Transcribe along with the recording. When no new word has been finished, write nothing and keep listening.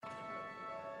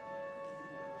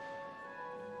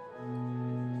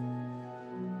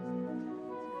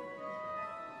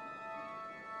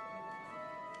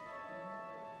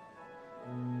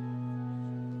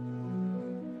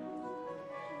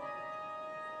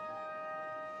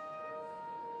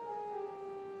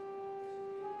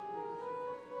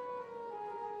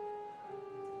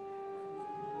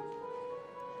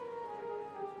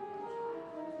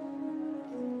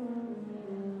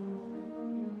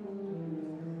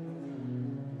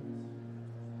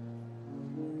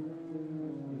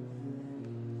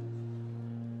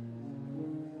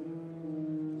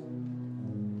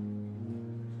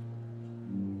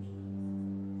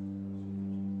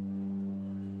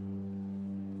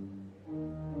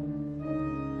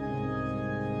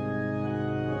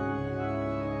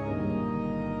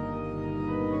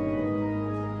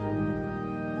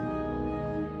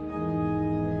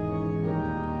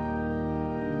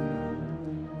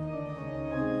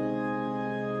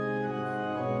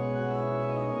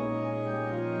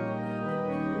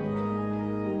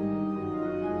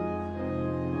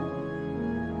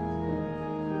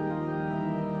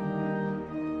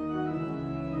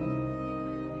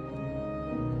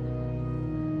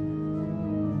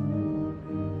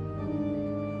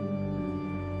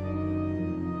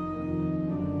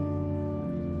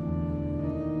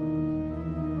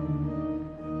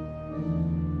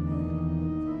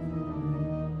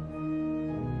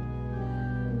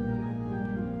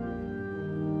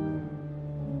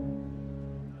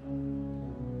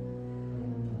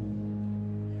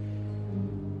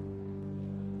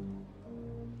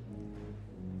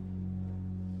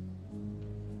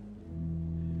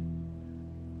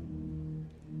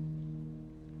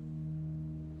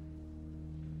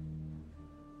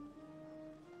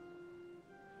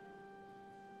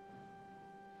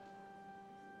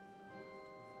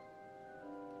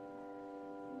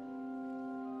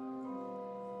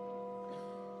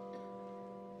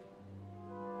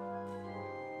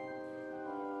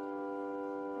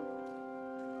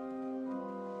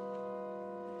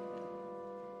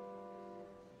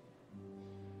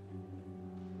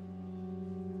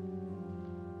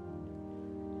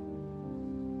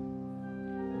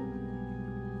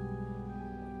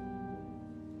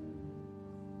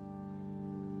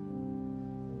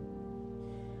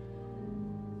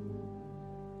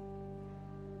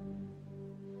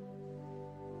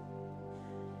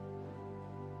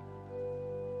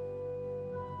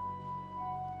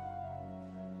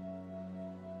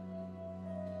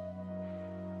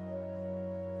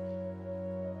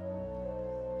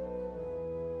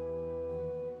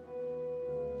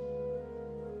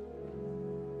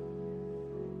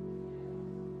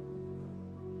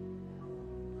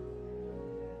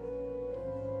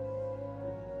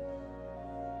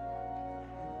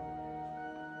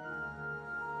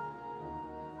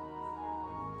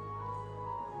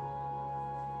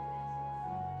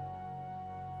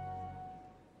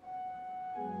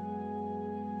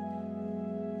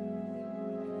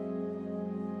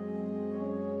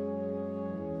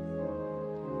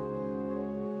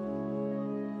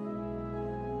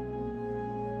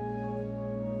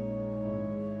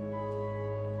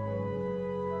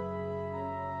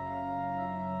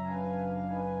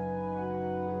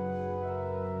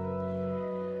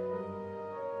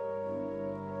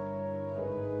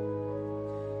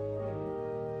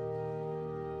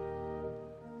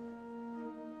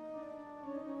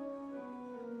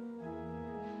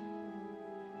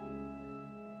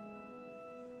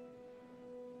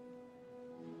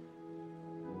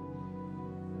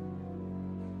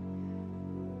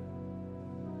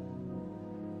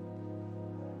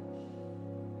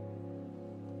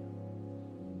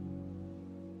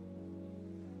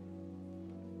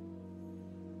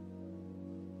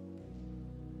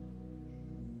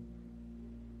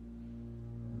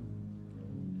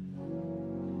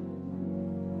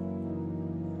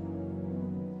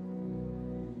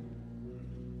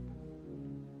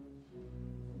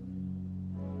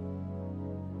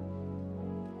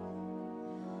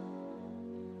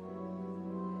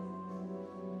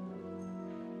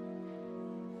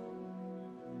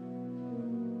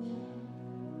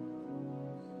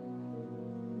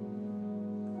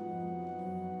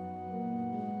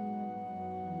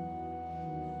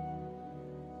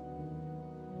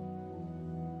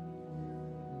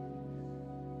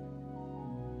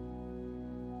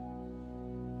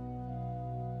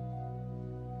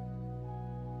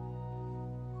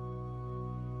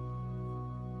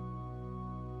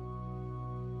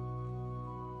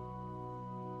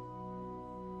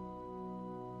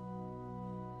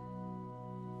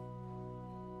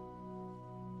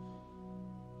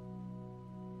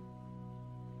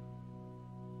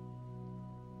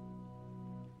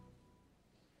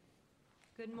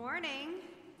Good morning.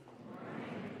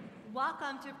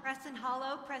 Welcome to Preston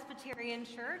Hollow Presbyterian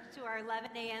Church, to our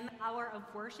 11 a.m. hour of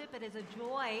worship. It is a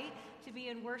joy to be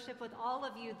in worship with all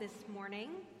of you this morning.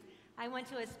 I want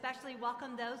to especially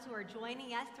welcome those who are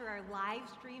joining us through our live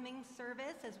streaming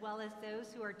service, as well as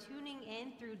those who are tuning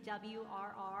in through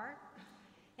WRR.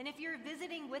 And if you're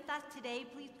visiting with us today,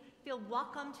 please feel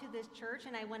welcome to this church,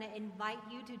 and I want to invite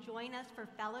you to join us for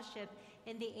fellowship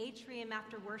in the atrium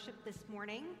after worship this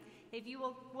morning. If you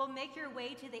will make your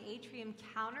way to the atrium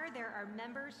counter, there are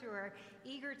members who are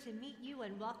eager to meet you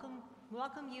and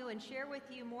welcome you and share with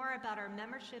you more about our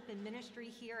membership and ministry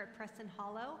here at Preston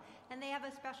Hollow. And they have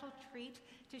a special treat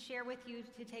to share with you,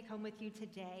 to take home with you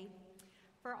today.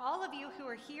 For all of you who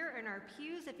are here in our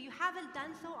pews, if you haven't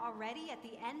done so already, at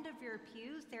the end of your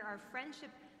pews, there are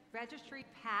friendship registry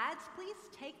pads. Please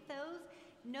take those,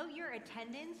 note your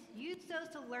attendance, use those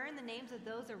to learn the names of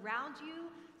those around you,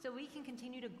 so we can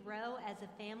continue to grow as a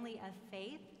family of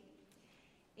faith.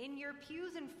 In your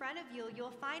pews in front of you, you'll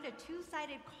find a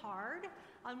two-sided card.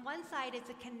 On one side,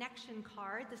 it's a connection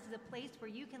card. This is a place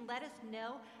where you can let us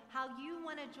know how you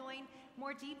want to join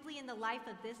more deeply in the life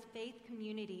of this faith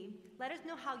community. Let us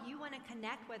know how you want to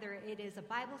connect, whether it is a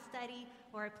Bible study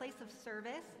or a place of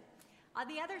service. On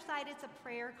the other side, it's a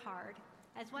prayer card.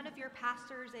 As one of your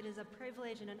pastors, it is a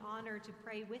privilege and an honor to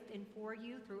pray with and for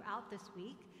you throughout this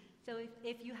week. So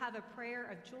if you have a prayer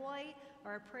of joy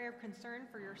or a prayer of concern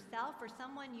for yourself or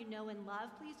someone you know and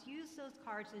love, please use those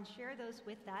cards and share those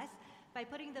with us by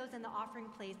putting those in the offering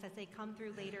place as they come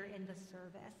through later in the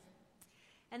service.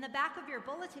 In the back of your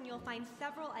bulletin, you'll find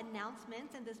several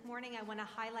announcements, and this morning I want to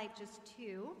highlight just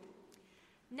two.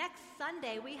 Next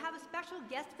Sunday, we have a special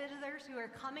guest visitors who are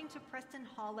coming to Preston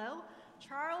Hollow.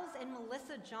 Charles and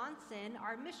Melissa Johnson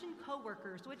are mission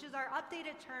co-workers, which is our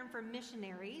updated term for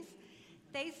missionaries.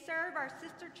 They serve our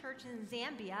sister church in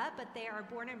Zambia, but they are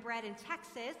born and bred in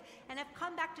Texas and have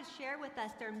come back to share with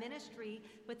us their ministry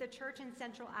with the church in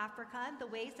Central Africa, the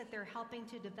ways that they're helping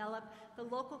to develop the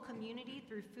local community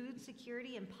through food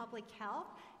security and public health.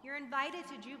 You're invited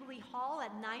to Jubilee Hall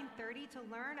at 9:30 to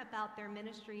learn about their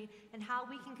ministry and how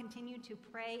we can continue to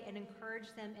pray and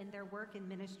encourage them in their work and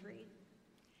ministry.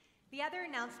 The other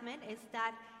announcement is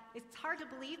that it's hard to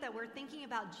believe that we're thinking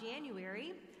about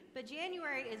January, but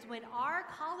January is when our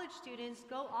college students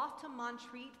go off to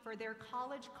Montreat for their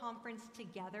college conference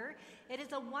together. It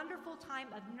is a wonderful time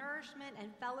of nourishment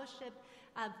and fellowship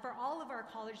for all of our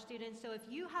college students. So if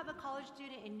you have a college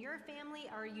student in your family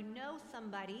or you know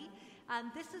somebody,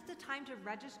 this is the time to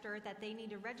register, that they need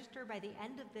to register by the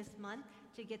end of this month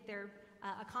to get their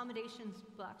accommodations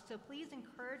booked. So please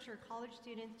encourage your college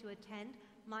students to attend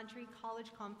Montreat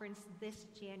College Conference this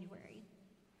January.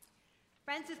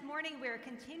 Friends, this morning we're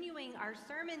continuing our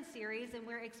sermon series, and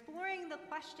we're exploring the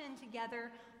question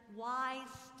together, why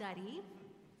study?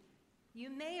 You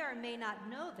may or may not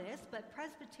know this, but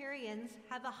Presbyterians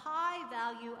have a high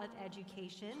value of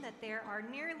education, that there are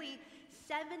nearly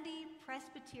 70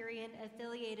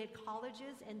 Presbyterian-affiliated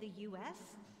colleges in the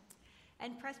U.S.,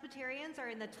 and Presbyterians are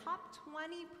in the top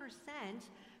 20%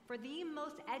 for the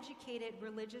most educated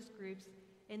religious groups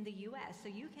in the U.S., so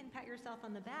you can pat yourself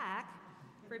on the back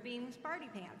for being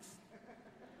sparty pants.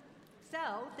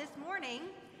 So this morning,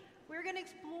 we're going to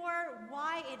explore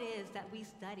why it is that we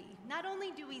study. Not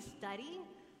only do we study,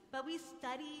 but we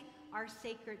study our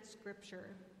sacred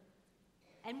scripture.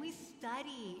 And we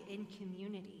study in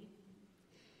community.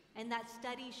 And that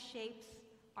study shapes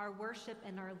our worship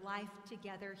and our life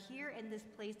together here in this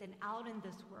place and out in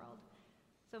this world.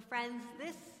 So friends,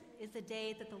 this is the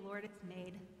day that the Lord has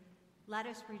made. Let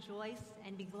us rejoice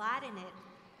and be glad in it.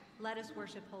 Let us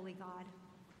worship Holy God.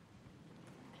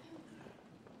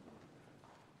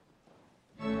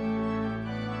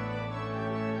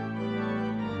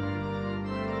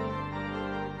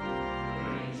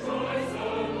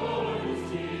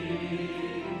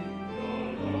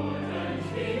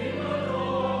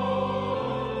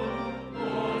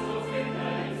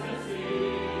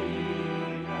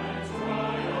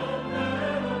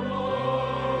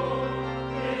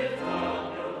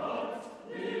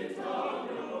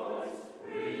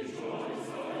 Rejoice.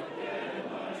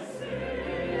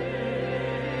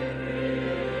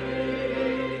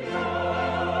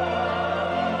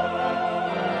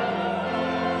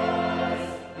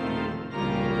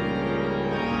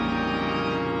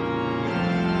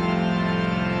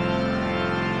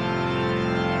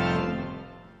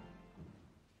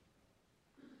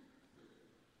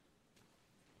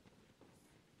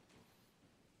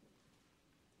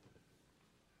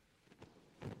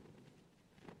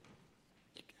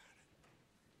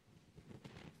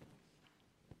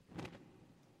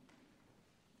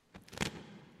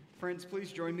 Friends,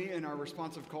 please join me in our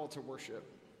responsive call to worship.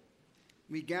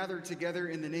 We gather together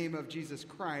in the name of Jesus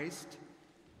Christ,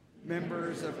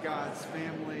 members of God's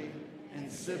family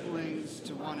and siblings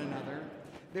to one another.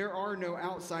 There are no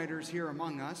outsiders here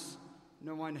among us.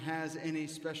 No one has any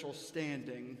special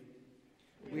standing.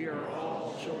 We are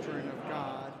all children of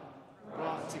God,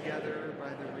 brought together by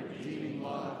the redeeming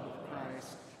love of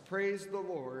Christ. Praise the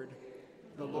Lord.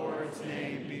 The Lord's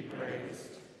name be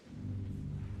praised.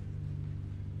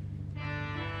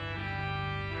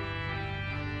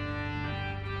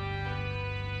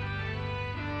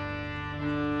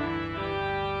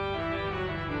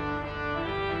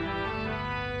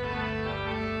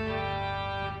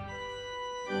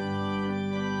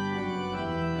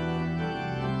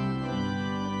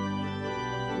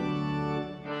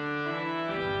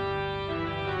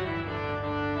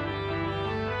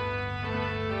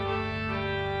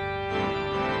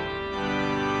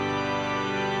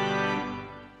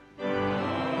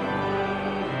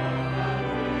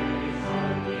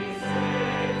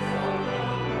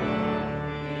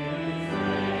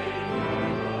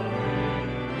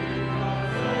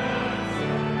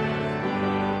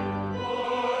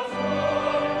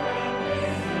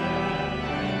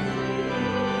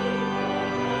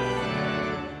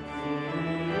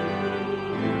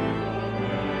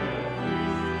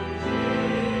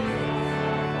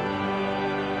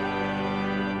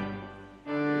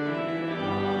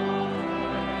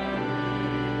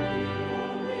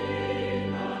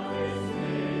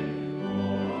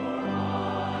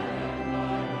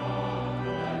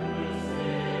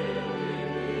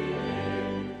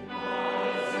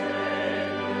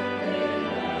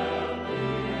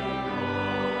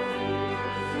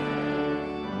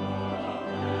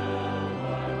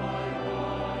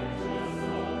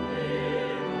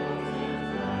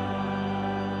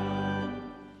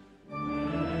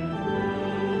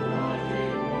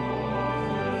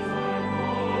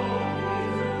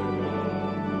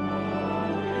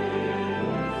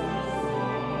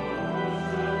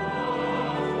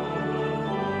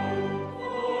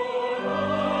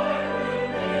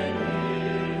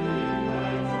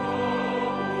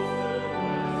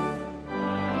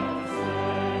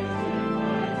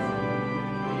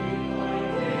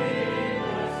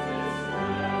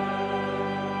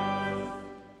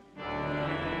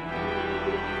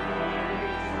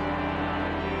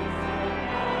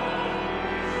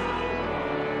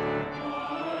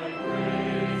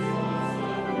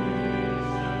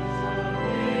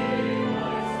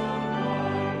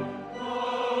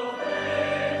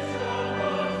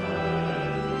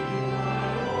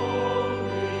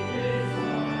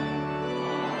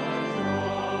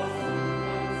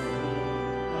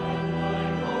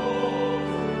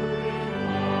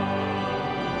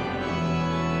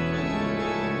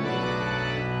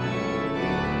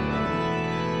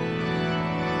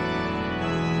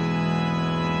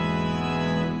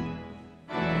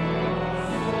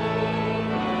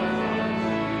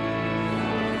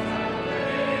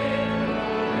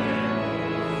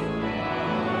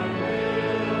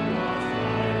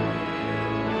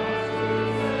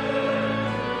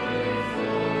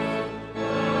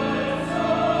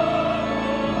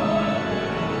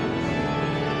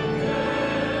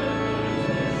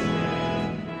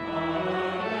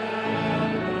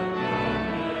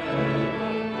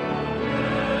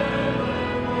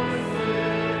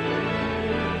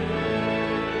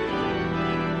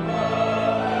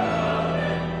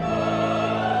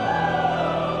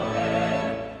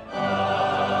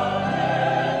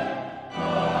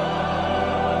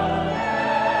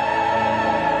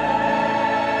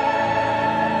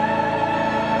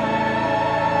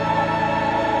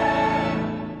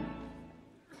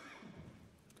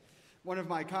 One of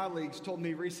my colleagues told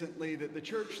me recently that the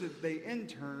church that they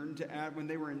interned at when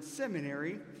they were in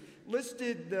seminary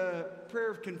listed the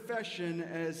prayer of confession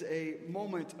as a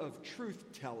moment of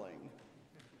truth-telling.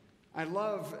 I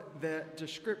love that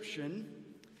description.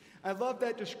 I love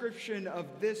that description of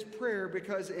this prayer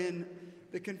because in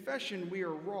the confession we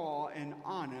are raw and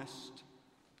honest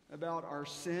about our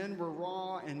sin. We're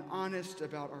raw and honest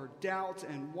about our doubts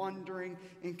and wondering.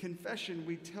 In confession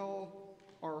we tell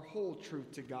our whole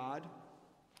truth to God.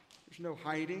 There's no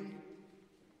hiding,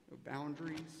 no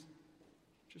boundaries,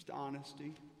 just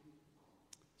honesty.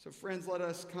 So friends, let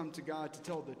us come to God to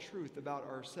tell the truth about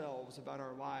ourselves, about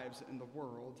our lives and the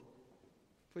world.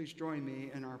 Please join me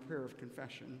in our prayer of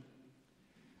confession.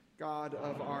 God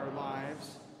of our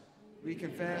lives, we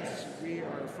confess we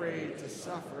are afraid to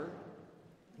suffer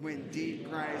when deed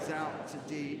cries out to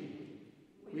deed.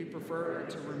 We prefer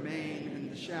to remain in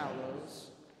the shallows.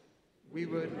 We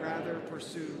would rather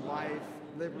pursue life,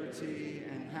 liberty,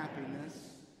 and happiness.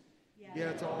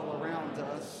 Yet all around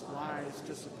us lies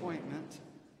disappointment,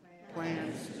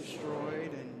 plans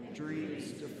destroyed and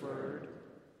dreams deferred.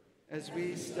 As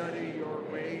we study your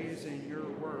ways and your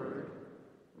word,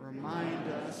 remind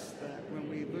us that when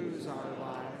we lose our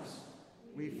lives,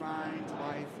 we find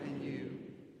life in you,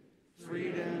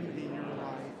 freedom in your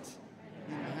light,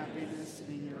 and happiness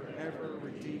in your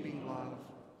ever-redeeming love.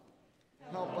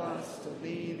 Help us to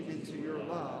lean into your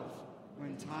love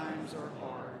when times are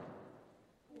hard.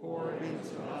 Pour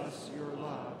into us your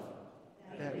love,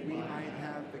 that we might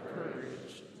have the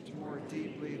courage to more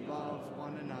deeply love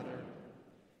one another.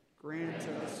 Grant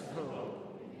us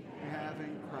hope we have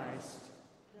in Christ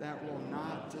that will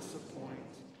not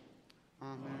disappoint.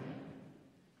 Amen.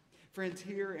 Friends,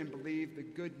 hear and believe the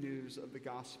good news of the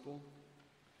gospel.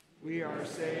 We are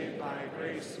saved by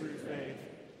grace through faith.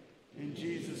 In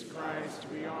Jesus Christ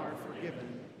we are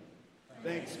forgiven.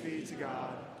 Thanks be to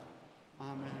God.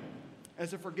 Amen.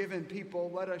 As a forgiven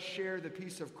people, let us share the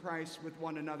peace of Christ with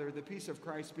one another. The peace of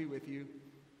Christ be with you.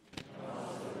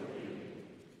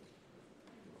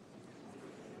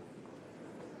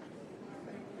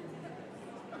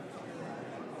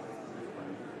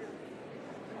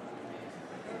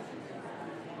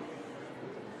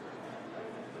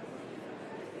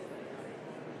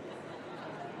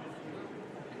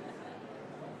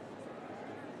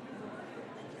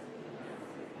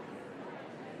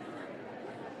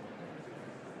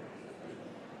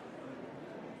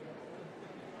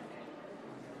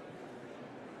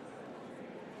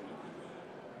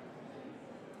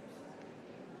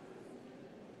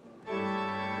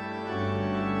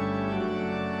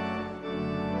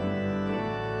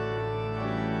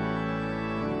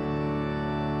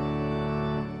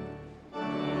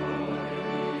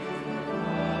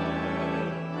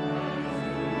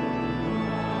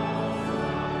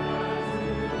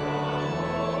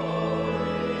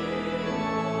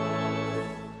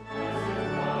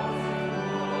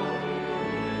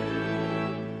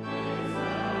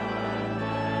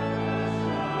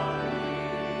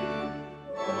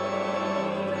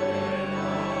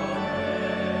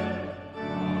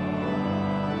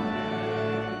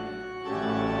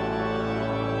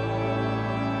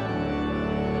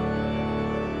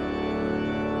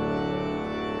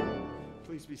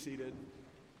 Please be seated.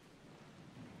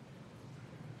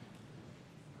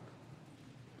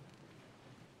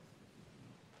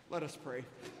 Let us pray.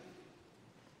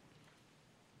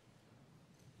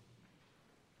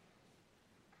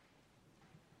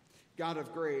 God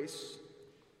of grace,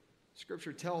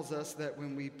 Scripture tells us that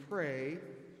when we pray,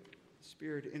 the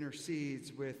Spirit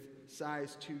intercedes with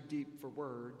sighs too deep for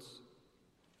words,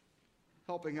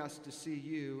 helping us to see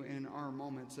you in our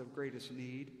moments of greatest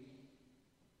need.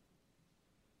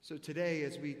 So today,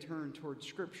 as we turn toward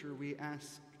Scripture, we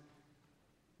ask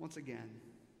once again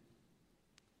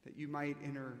that you might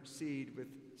intercede with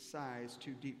sighs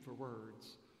too deep for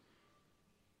words.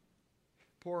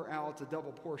 Pour out a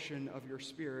double portion of your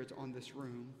Spirit on this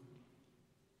room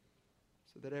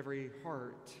so that every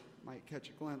heart might catch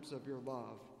a glimpse of your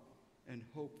love and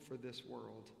hope for this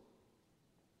world.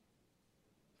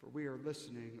 For we are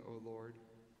listening, O Lord.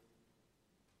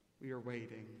 We are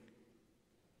waiting.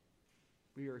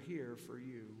 We are here for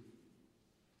you.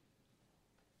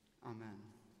 Amen.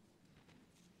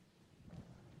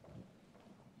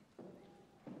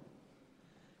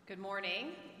 Good morning.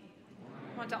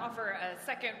 I want to offer a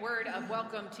second word of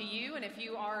welcome to you, and if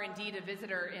you are indeed a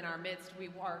visitor in our midst, we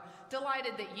are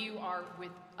delighted that you are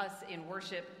with us in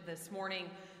worship this morning.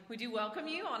 We do welcome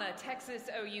you on a Texas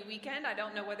OU weekend. I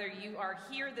don't know whether you are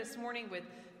here this morning with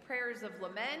prayers of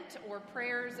lament or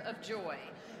prayers of joy,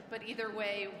 but either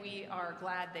way, we are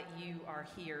glad that you are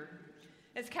here.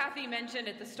 As Kathy mentioned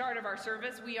at the start of our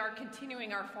service, we are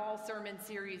continuing our fall sermon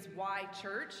series, Why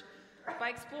Church?, by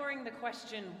exploring the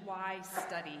question, why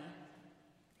study?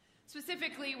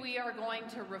 Specifically, we are going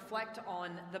to reflect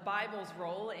on the Bible's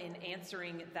role in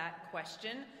answering that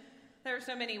question. There are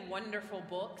so many wonderful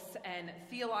books and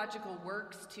theological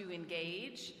works to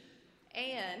engage.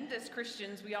 And as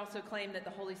Christians, we also claim that the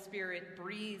Holy Spirit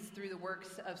breathes through the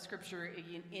works of Scripture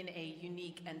in a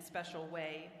unique and special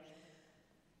way.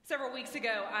 Several weeks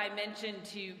ago, I mentioned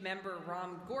to member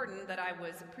Ron Gordon that I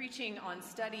was preaching on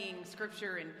studying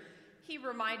Scripture, and he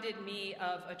reminded me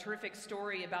of a terrific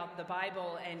story about the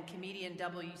Bible and comedian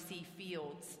W.C.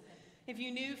 Fields. If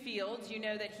you knew Fields, you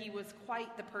know that he was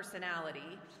quite the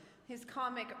personality. His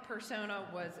comic persona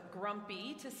was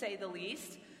grumpy, to say the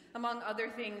least. Among other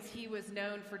things, he was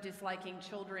known for disliking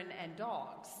children and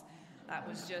dogs. That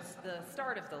was just the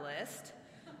start of the list.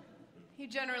 He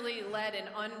generally led an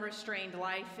unrestrained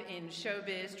life in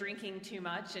showbiz, drinking too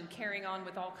much and carrying on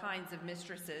with all kinds of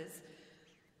mistresses.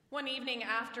 One evening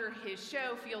after his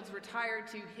show, Fields retired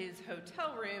to his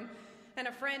hotel room, and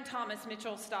a friend, Thomas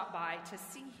Mitchell, stopped by to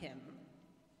see him.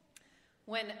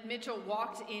 When Mitchell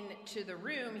walked into the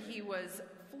room, he was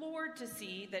floored to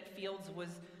see that Fields was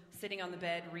sitting on the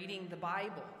bed reading the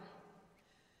Bible.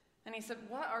 And he said,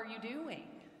 "What are you doing?"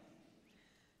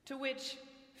 To which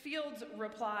Fields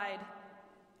replied,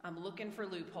 "I'm looking for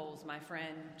loopholes, my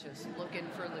friend, just looking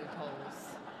for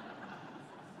loopholes."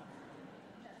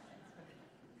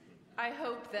 I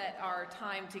hope that our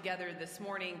time together this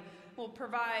morning will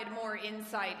provide more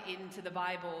insight into the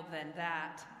Bible than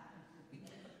that.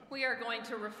 We are going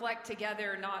to reflect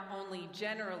together not only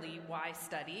generally why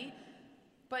study,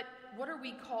 but what are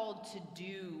we called to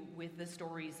do with the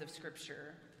stories of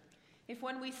Scripture? If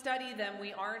when we study them,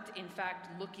 we aren't in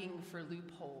fact looking for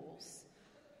loopholes,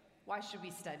 why should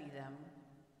we study them?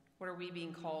 What are we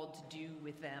being called to do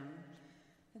with them?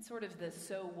 And sort of the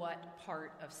so what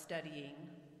part of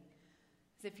studying.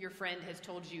 As if your friend has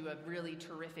told you a really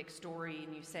terrific story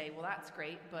and you say, "Well, that's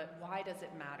great, but why does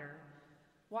it matter?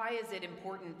 Why is it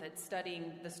important that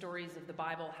studying the stories of the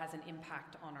Bible has an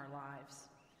impact on our lives?"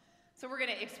 So we're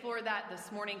going to explore that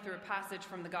this morning through a passage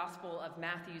from the Gospel of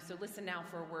Matthew. So listen now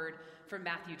for a word from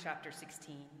Matthew chapter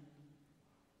 16.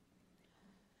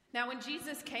 Now, when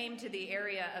Jesus came to the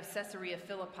area of Caesarea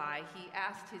Philippi, he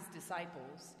asked his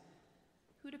disciples,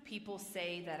 "Who do people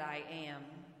say that I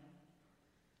am?"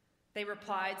 They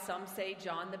replied, "Some say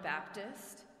John the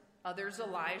Baptist, others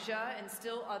Elijah, and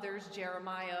still others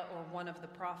Jeremiah or one of the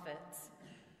prophets."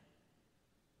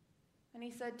 And he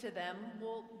said to them,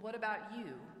 "Well, what about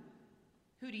you?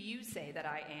 Who do you say that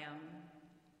I am?"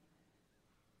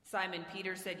 Simon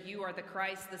Peter said, "You are the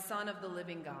Christ, the Son of the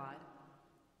living God."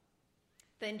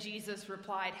 Then Jesus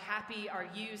replied, "Happy are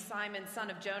you, Simon, son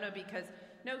of Jonah, because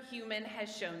no human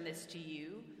has shown this to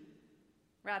you.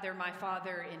 Rather, my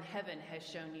Father in heaven has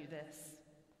shown you this.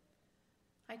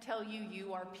 I tell you,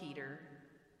 you are Peter,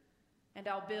 and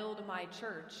I'll build my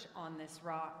church on this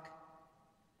rock.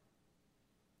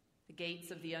 The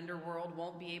gates of the underworld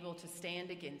won't be able to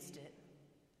stand against it.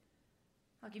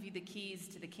 I'll give you the keys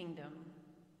to the kingdom.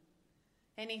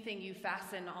 Anything you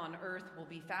fasten on earth will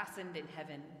be fastened in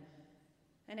heaven,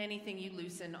 and anything you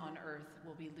loosen on earth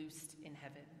will be loosed in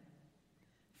heaven."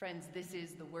 Friends, this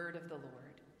is the word of the Lord.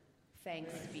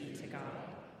 Thanks be to God.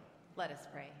 Let us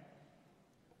pray.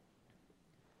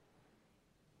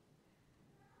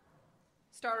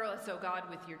 Startle us, O God,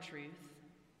 with your truth,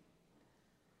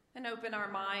 and open our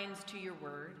minds to your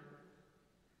word.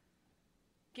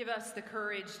 Give us the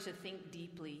courage to think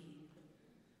deeply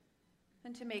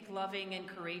and to make loving and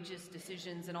courageous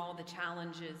decisions in all the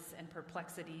challenges and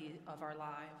perplexity of our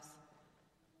lives.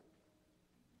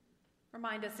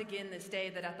 Remind us again this day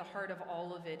that at the heart of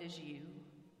all of it is you,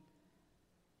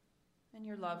 and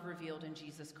your love revealed in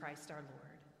Jesus Christ our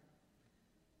Lord.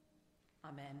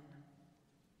 Amen.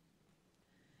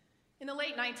 In the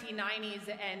late 1990s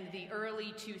and the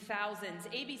early 2000s,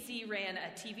 ABC ran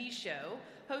a TV show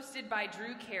hosted by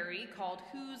Drew Carey called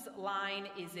Whose Line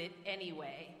Is It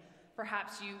Anyway?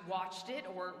 Perhaps you watched it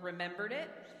or remembered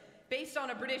it. Based on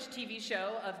a British TV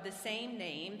show of the same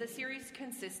name, the series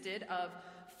consisted of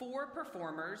 4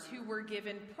 performers who were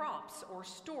given prompts or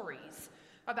stories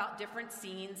about different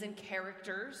scenes and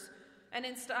characters, and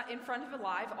in front of a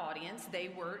live audience, they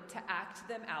were to act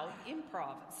them out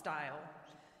improv style.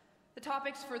 The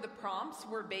topics for the prompts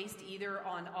were based either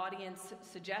on audience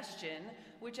suggestion,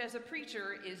 which as a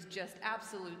preacher is just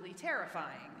absolutely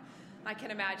terrifying. I can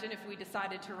imagine if we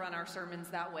decided to run our sermons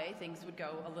that way, things would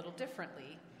go a little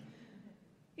differently.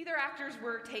 Either actors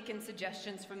were taking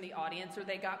suggestions from the audience or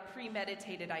they got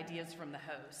premeditated ideas from the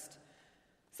host.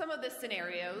 Some of the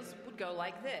scenarios would go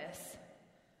like this.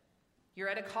 You're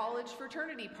at a college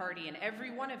fraternity party and every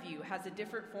one of you has a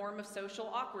different form of social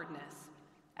awkwardness.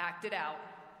 Act it out.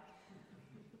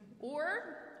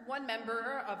 Or one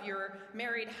member of your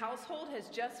married household has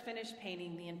just finished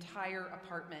painting the entire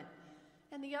apartment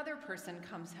and the other person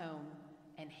comes home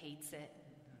and hates it.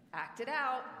 Act it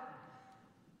out.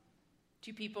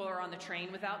 2 people are on the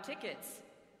train without tickets.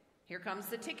 Here comes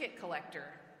the ticket collector.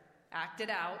 Act it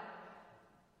out.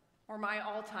 Or my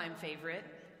all-time favorite,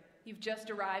 you've just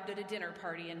arrived at a dinner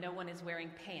party and no one is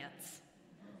wearing pants.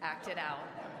 Act it out.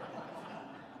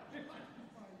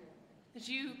 As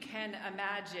you can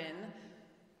imagine,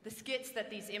 the skits that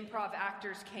these improv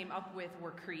actors came up with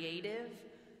were creative,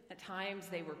 at times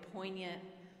they were poignant,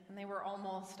 and they were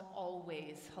almost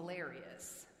always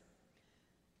hilarious.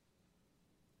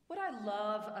 What I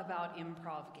love about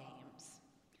improv games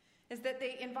is that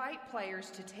they invite players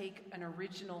to take an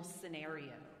original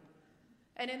scenario,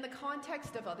 and in the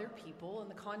context of other people, in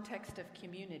the context of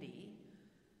community,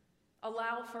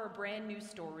 Allow for a brand new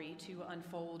story to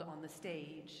unfold on the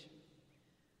stage.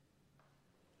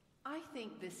 I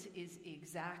think this is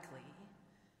exactly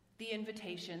the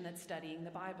invitation that studying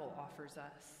the Bible offers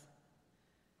us.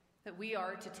 That we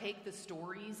are to take the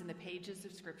stories in the pages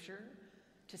of Scripture,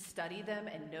 to study them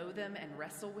and know them and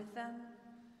wrestle with them,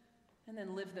 and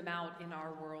then live them out in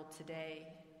our world today.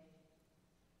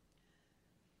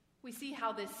 We see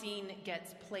how this scene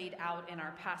gets played out in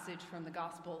our passage from the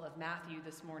Gospel of Matthew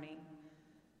this morning.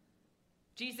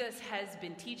 Jesus has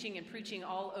been teaching and preaching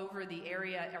all over the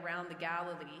area around the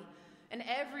Galilee, and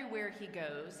everywhere he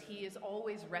goes, he is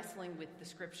always wrestling with the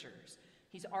Scriptures.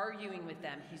 He's arguing with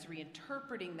them, he's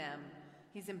reinterpreting them,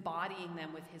 he's embodying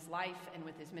them with his life and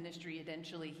with his ministry.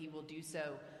 Eventually, he will do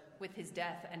so with his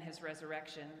death and his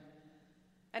resurrection.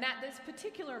 And at this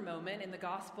particular moment in the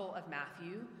Gospel of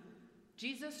Matthew,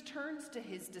 Jesus turns to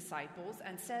his disciples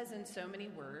and says in so many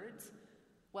words,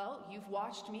 well, you've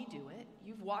watched me do it.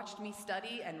 You've watched me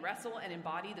study and wrestle and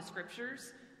embody the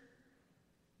Scriptures.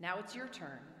 Now it's your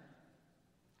turn.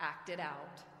 Act it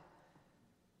out.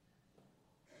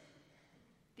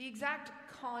 The exact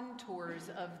contours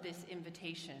of this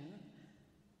invitation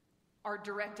are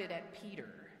directed at Peter.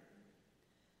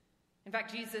 In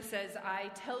fact, Jesus says,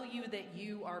 I tell you that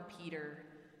you are Peter,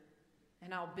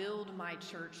 and I'll build my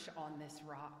church on this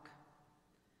rock.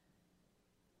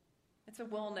 It's a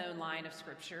well-known line of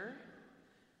Scripture.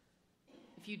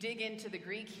 If you dig into the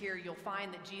Greek here, you'll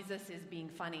find that Jesus is being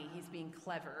funny. He's being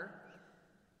clever.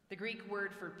 The Greek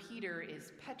word for Peter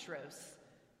is Petros,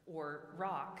 or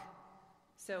rock.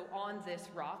 So on this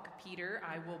rock, Peter,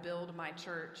 I will build my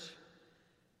church.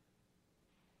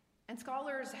 And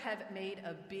scholars have made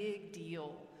a big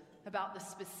deal about the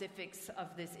specifics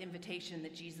of this invitation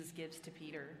that Jesus gives to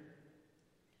Peter.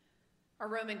 Our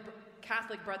Roman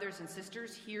Catholic brothers and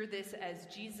sisters hear this as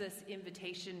Jesus'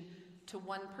 invitation to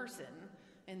one person,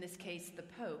 in this case, the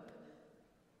Pope.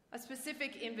 A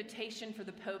specific invitation for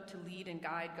the Pope to lead and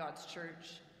guide God's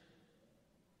church.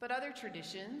 But other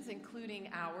traditions, including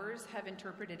ours, have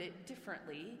interpreted it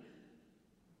differently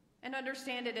and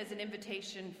understand it as an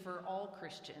invitation for all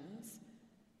Christians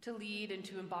to lead and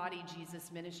to embody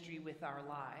Jesus' ministry with our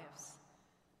lives.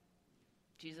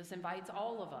 Jesus invites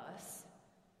all of us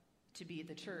to be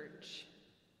the church.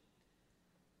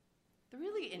 The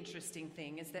really interesting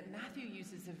thing is that Matthew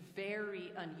uses a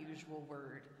very unusual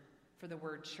word for the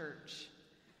word church.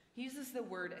 He uses the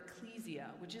word ecclesia,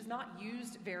 which is not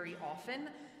used very often,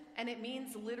 and it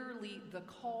means literally the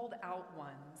called out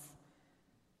ones.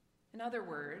 In other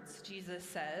words, Jesus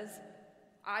says,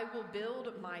 I will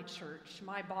build my church,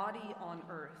 my body on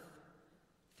earth,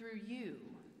 through you,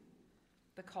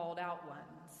 the called out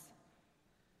ones.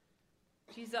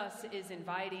 Jesus is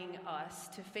inviting us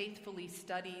to faithfully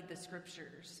study the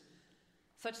Scriptures,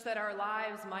 such that our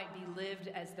lives might be lived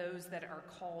as those that are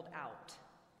called out.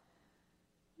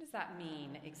 What does that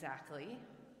mean exactly?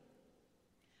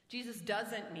 Jesus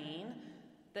doesn't mean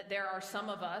that there are some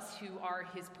of us who are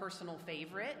his personal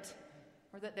favorite,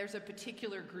 or that there's a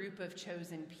particular group of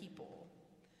chosen people.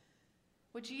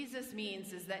 What Jesus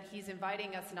means is that he's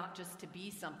inviting us not just to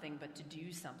be something, but to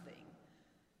do something.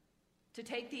 To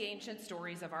take the ancient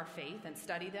stories of our faith and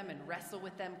study them and wrestle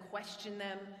with them, question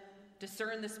them,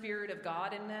 discern the Spirit of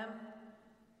God in them,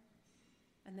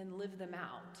 and then live them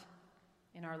out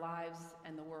in our lives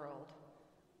and the world.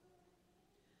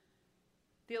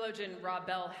 Theologian Rob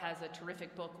Bell has a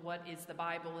terrific book, What is the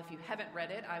Bible? If you haven't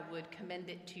read it, I would commend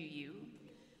it to you.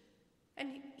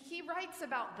 And he writes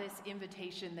about this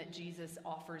invitation that Jesus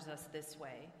offers us this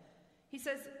way. He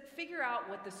says, figure out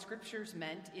what the Scriptures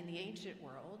meant in the ancient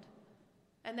world,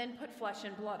 and then put flesh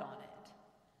and blood on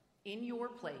it, in your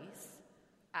place,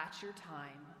 at your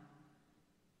time,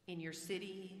 in your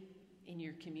city, in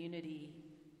your community,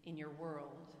 in your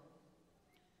world.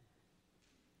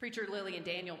 Preacher Lillian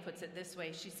Daniel puts it this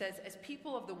way. She says, as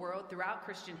people of the world throughout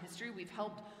Christian history, we've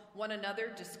helped one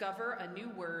another discover a new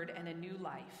word and a new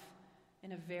life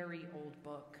in a very old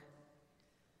book.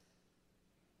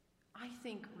 I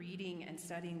think reading and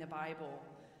studying the Bible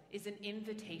is an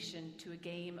invitation to a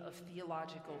game of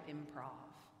theological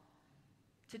improv,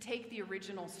 to take the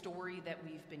original story that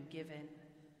we've been given,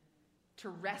 to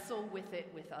wrestle with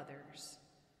it with others,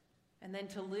 and then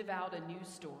to live out a new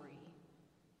story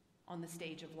on the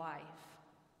stage of life.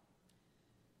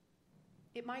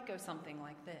 It might go something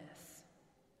like this.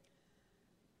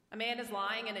 A man is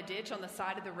lying in a ditch on the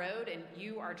side of the road, and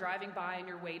you are driving by on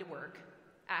your way to work.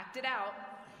 Act it out.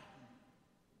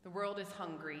 The world is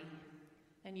hungry,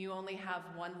 and you only have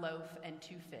 1 loaf and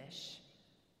 2 fish.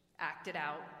 Act it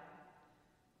out.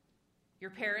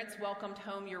 Your parents welcomed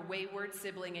home your wayward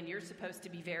sibling, and you're supposed to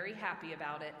be very happy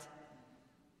about it.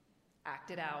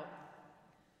 Act it out.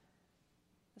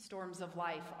 The storms of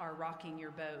life are rocking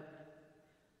your boat,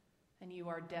 and you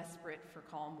are desperate for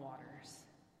calm waters.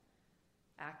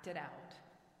 Act it out.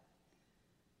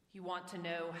 You want to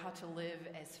know how to live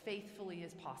as faithfully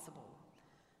as possible.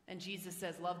 And Jesus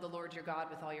says, love the Lord your God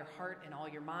with all your heart and all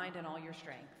your mind and all your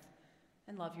strength,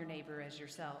 and love your neighbor as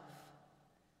yourself.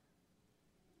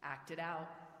 Act it out.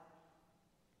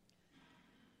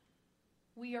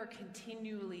 We are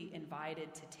continually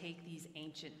invited to take these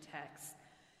ancient texts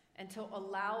and to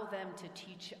allow them to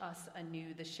teach us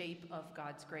anew the shape of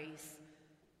God's grace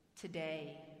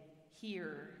today,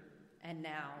 here, and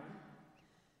now.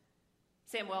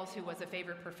 Sam Wells, who was a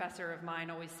favorite professor of mine,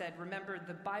 always said, remember,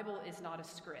 the Bible is not a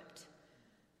script.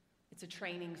 It's a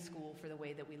training school for the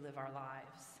way that we live our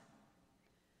lives.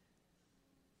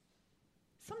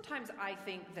 Sometimes I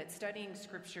think that studying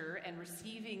Scripture and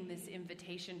receiving this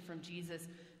invitation from Jesus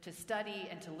to study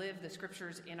and to live the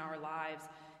Scriptures in our lives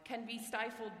can be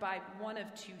stifled by one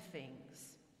of two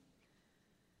things.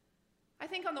 I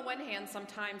think on the one hand,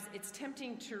 sometimes it's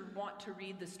tempting to want to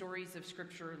read the stories of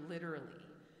Scripture literally,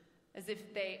 as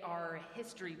if they are a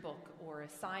history book or a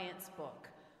science book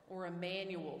or a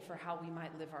manual for how we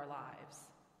might live our lives.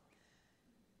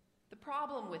 The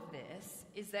problem with this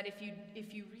is that if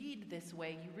you read this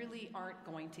way, you really aren't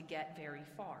going to get very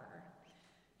far.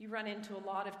 You run into a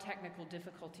lot of technical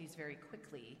difficulties very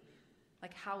quickly,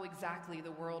 like how exactly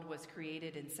the world was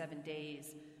created in 7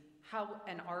 days, how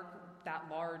an ark that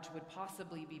large would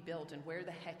possibly be built, and where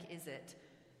the heck is it?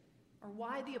 Or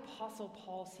why the Apostle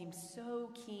Paul seems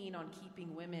so keen on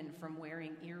keeping women from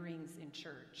wearing earrings in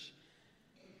church.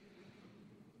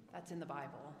 That's in the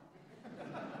Bible.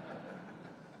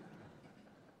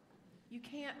 You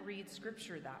can't read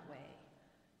Scripture that way.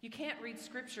 You can't read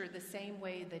Scripture the same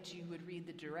way that you would read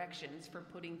the directions for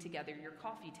putting together your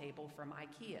coffee table from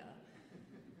IKEA.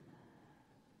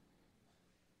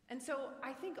 And so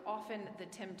I think often the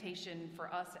temptation for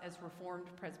us as Reformed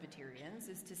Presbyterians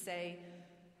is to say,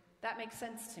 that makes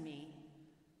sense to me.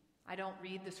 I don't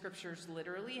read the Scriptures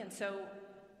literally, and so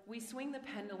we swing the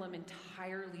pendulum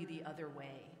entirely the other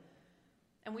way.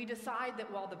 And we decide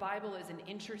that while the Bible is an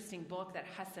interesting book that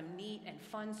has some neat and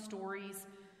fun stories,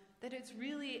 that it's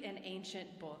really an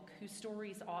ancient book whose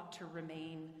stories ought to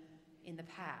remain in the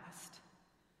past.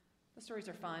 The stories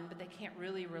are fun, but they can't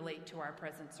really relate to our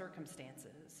present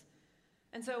circumstances.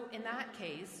 And so in that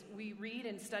case, we read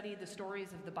and study the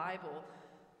stories of the Bible,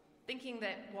 thinking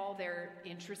that while they're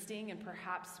interesting and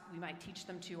perhaps we might teach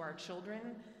them to our children,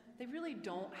 they really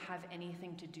don't have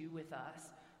anything to do with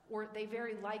us, or they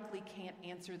very likely can't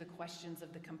answer the questions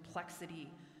of the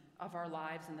complexity of our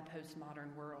lives in the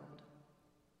postmodern world.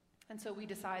 And so we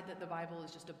decide that the Bible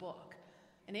is just a book,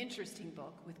 an interesting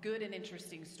book with good and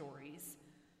interesting stories,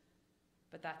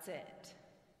 but that's it.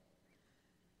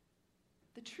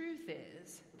 The truth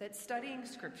is that studying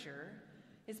Scripture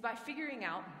is by figuring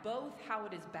out both how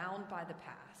it is bound by the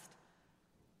past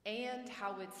and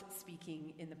how it's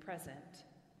speaking in the present.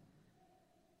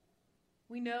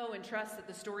 We know and trust that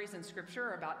the stories in Scripture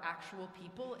are about actual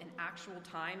people in actual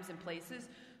times and places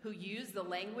who used the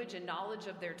language and knowledge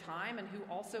of their time and who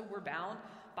also were bound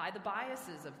by the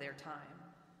biases of their time.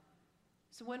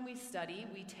 So when we study,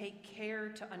 we take care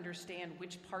to understand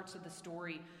which parts of the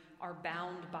story are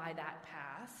bound by that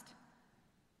past,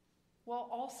 while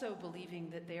also believing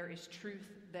that there is truth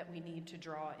that we need to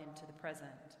draw into the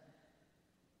present.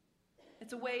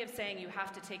 It's a way of saying you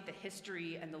have to take the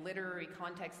history and the literary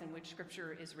context in which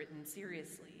Scripture is written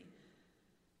seriously,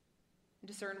 and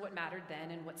discern what mattered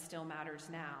then and what still matters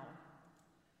now.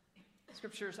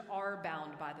 Scriptures are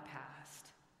bound by the past,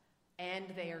 and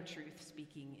they are truth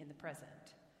speaking in the present.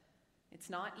 It's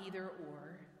not either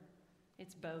or,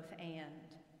 it's both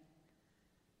and.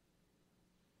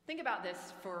 Think about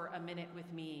this for a minute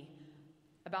with me,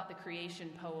 about the creation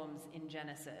poems in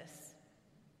Genesis.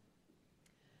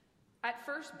 At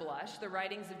first blush, the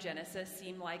writings of Genesis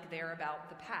seem like they're about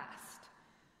the past.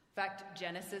 In fact,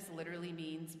 Genesis literally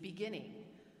means beginning.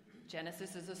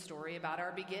 Genesis is a story about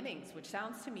our beginnings, which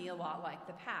sounds to me a lot like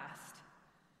the past.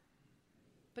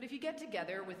 But if you get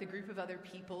together with a group of other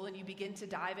people and you begin to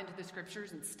dive into the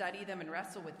Scriptures and study them and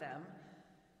wrestle with them,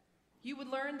 you would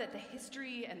learn that the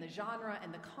history and the genre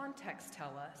and the context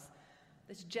tell us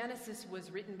that Genesis was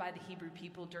written by the Hebrew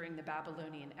people during the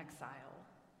Babylonian exile.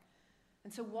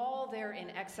 And so while they're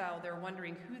in exile, they're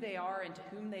wondering who they are and to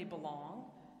whom they belong,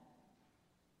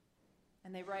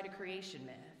 and they write a creation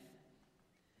myth.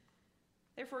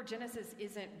 Therefore, Genesis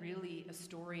isn't really a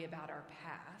story about our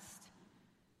past.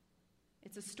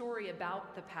 It's a story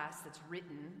about the past that's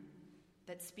written,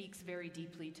 that speaks very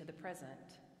deeply to the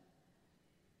present.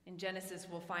 In Genesis,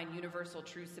 we'll find universal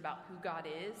truths about who God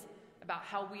is, about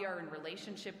how we are in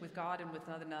relationship with God and with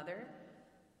one another,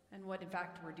 and what, in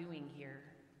fact, we're doing here.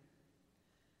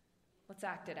 Let's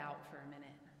act it out for a minute.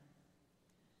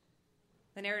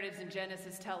 The narratives in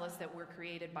Genesis tell us that we're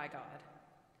created by God.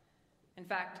 In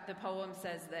fact, the poem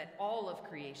says that all of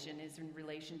creation is in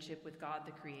relationship with God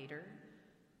the Creator.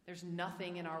 There's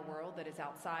nothing in our world that is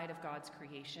outside of God's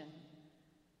creation.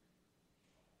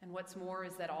 And what's more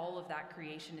is that all of that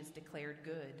creation is declared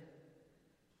good.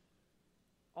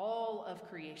 All of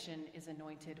creation is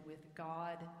anointed with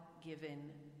God-given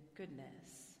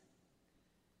goodness.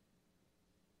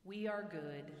 We are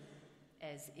good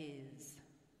as is.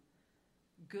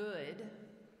 Good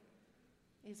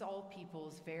is all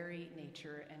people's very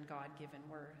nature and God-given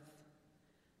worth.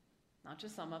 Not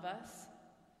just some of us,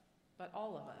 but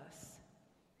all of us.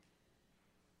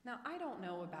 Now, I don't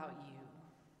know about you,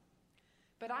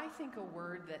 but I think a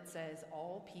word that says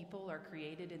all people are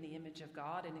created in the image of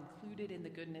God and included in the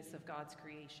goodness of God's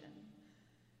creation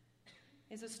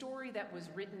is a story that was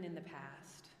written in the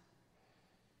past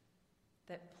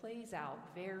that plays out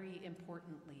very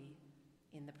importantly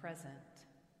in the present.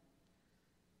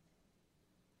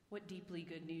 What deeply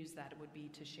good news that would be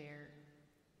to share.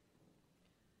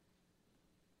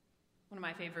 One of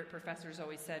my favorite professors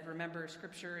always said, remember,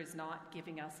 Scripture is not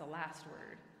giving us a last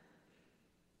word,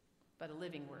 but a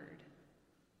living word.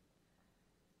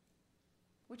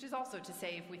 Which is also to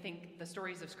say, if we think the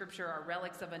stories of Scripture are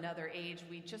relics of another age,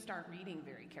 we just aren't reading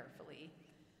very carefully.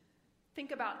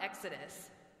 Think about Exodus.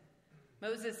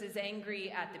 Moses is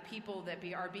angry at the people that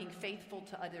are being faithful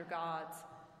to other gods,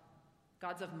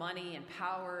 gods of money and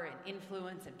power and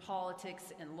influence and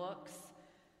politics and looks.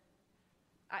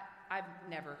 I've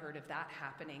never heard of that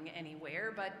happening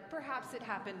anywhere, but perhaps it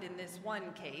happened in this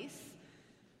one case.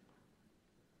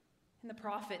 In the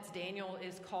prophets, Daniel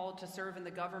is called to serve in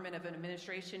the government of an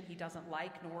administration he doesn't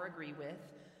like nor agree with,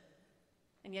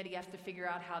 and yet he has to figure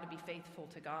out how to be faithful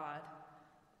to God.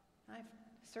 I've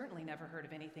certainly never heard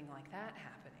of anything like that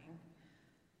happening.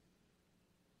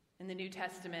 In the New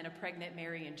Testament, a pregnant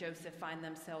Mary and Joseph find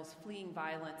themselves fleeing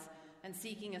violence and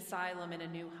seeking asylum in a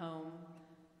new home,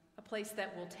 a place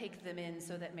that will take them in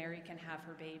so that Mary can have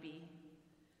her baby.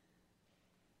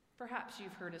 Perhaps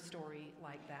you've heard a story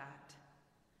like that.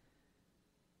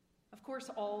 Of course,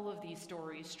 all of these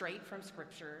stories, straight from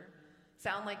Scripture,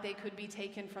 sound like they could be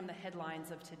taken from the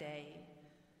headlines of today.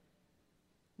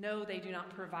 No, they do not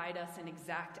provide us an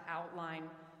exact outline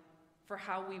for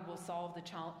how we will solve the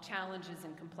challenges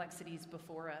and complexities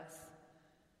before us.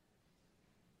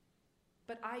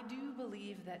 But I do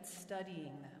believe that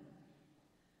studying them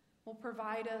will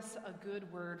provide us a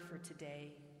good word for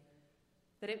today,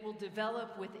 that it will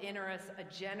develop within us a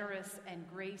generous and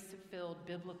grace-filled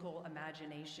biblical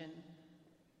imagination,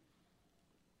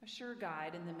 a sure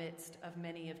guide in the midst of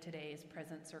many of today's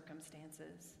present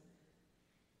circumstances.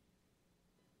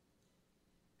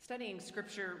 Studying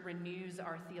Scripture renews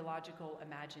our theological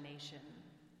imagination.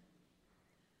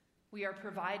 We are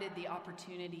provided the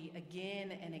opportunity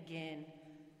again and again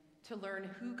to learn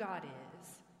who God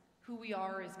is, who we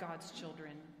are as God's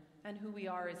children, and who we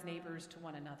are as neighbors to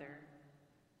one another,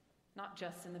 not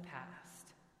just in the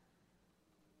past,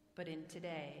 but in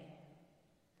today.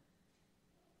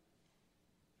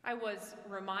 I was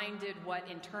reminded what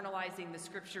internalizing the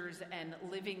Scriptures and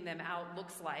living them out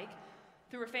looks like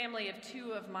through a family of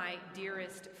two of my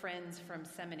dearest friends from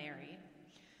seminary.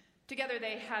 Together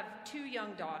they have two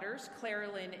young daughters,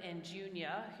 Claralyn and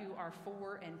Junia, who are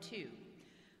 4 and 2.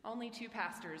 Only two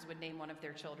pastors would name one of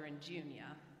their children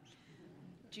Junia.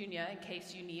 Junia, in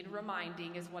case you need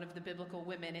reminding, is one of the biblical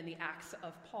women in the Acts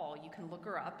of Paul. You can look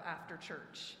her up after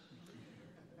church.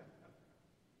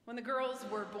 When the girls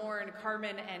were born,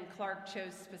 Carmen and Clark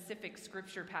chose specific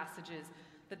Scripture passages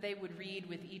that they would read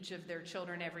with each of their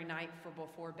children every night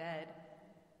before bed.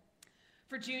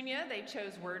 For Junia, they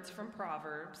chose words from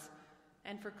Proverbs,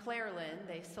 and for Claralyn,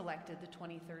 they selected the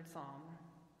 23rd Psalm.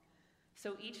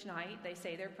 So each night, they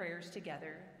say their prayers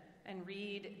together and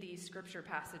read these Scripture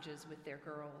passages with their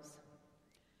girls.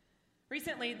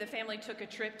 Recently, the family took a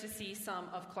trip to see some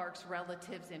of Clark's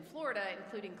relatives in Florida,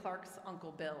 including Clark's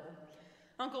Uncle Bill.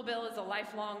 Uncle Bill is a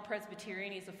lifelong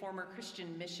Presbyterian. He's a former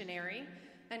Christian missionary,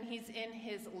 and he's in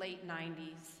his late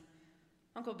 90s.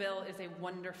 Uncle Bill is a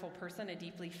wonderful person, a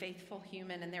deeply faithful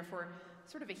human, and therefore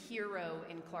sort of a hero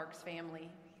in Clark's family.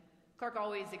 Clark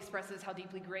always expresses how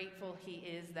deeply grateful he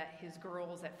is that his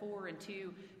girls at 4 and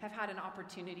 2 have had an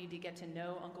opportunity to get to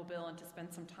know Uncle Bill and to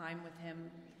spend some time with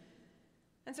him.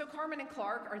 And so Carmen and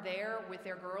Clark are there with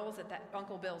their girls at that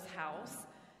Uncle Bill's house,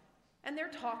 And they're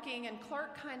talking, and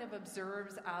Clark kind of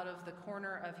observes out of the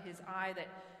corner of his eye that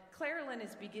Clarilyn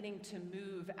is beginning to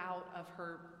move out of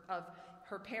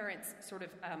her parents' sort of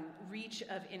reach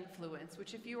of influence,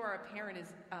 which if you are a parent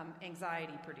is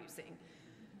anxiety producing.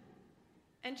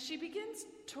 And she begins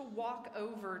to walk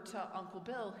over to Uncle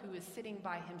Bill, who is sitting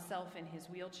by himself in his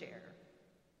wheelchair.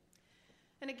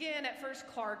 And again, at first,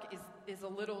 Clark is a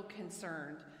little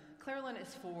concerned. Clarilyn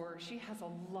is 4. She has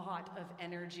a lot of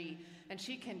energy, and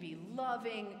she can be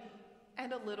loving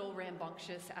and a little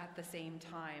rambunctious at the same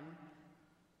time.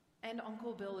 And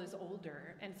Uncle Bill is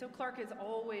older, and so Clark is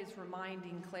always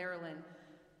reminding Clarilyn,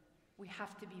 we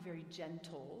have to be very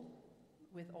gentle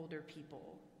with older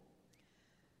people.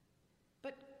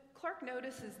 But Clark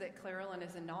notices that Clarilyn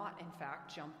is not, in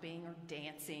fact, jumping or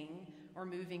dancing or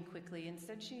moving quickly.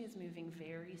 Instead, she is moving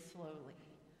very slowly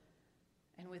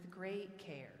and with great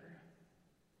care.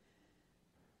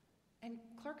 And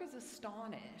Clark is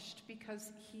astonished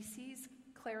because he sees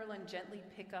Clarilyn gently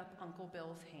pick up Uncle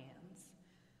Bill's hands,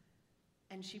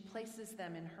 and she places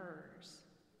them in hers.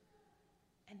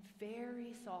 And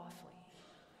very softly,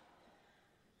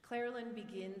 Clarilyn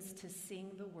begins to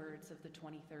sing the words of the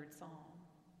 23rd Psalm.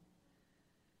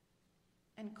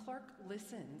 And Clark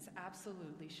listens,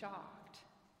 absolutely shocked.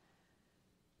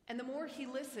 And the more he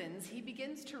listens, he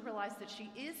begins to realize that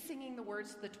she is singing the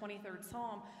words of the 23rd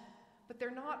Psalm, but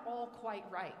they're not all quite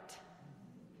right.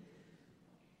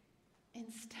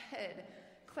 Instead,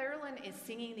 Clarilyn is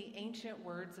singing the ancient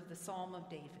words of the Psalm of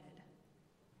David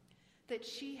that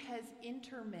she has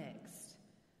intermixed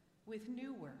with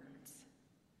new words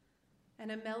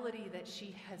and a melody that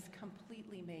she has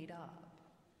completely made up.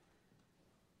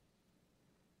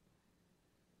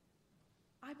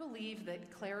 I believe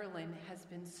that Clarilyn has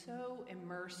been so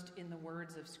immersed in the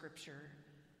words of Scripture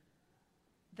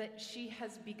that she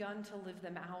has begun to live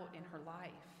them out in her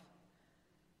life.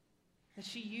 That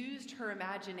she used her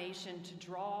imagination to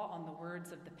draw on the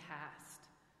words of the past,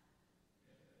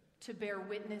 to bear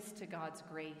witness to God's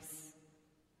grace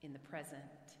in the present.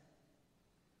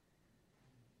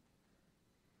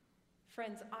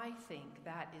 Friends, I think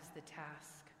that is the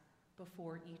task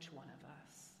before each one of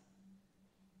us.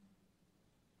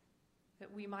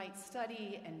 That we might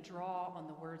study and draw on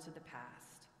the words of the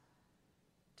past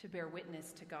to bear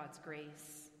witness to God's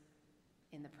grace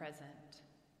in the present.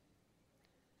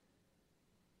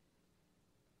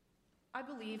 I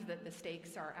believe that the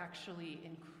stakes are actually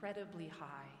incredibly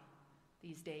high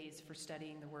these days for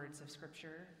studying the words of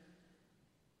Scripture.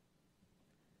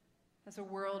 As a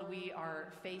world, we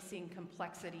are facing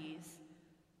complexities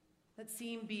that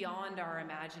seem beyond our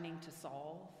imagining to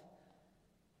solve.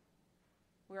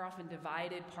 We're often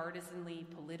divided partisanly,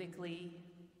 politically.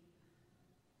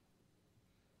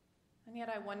 And yet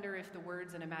I wonder if the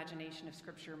words and imagination of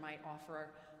Scripture might offer our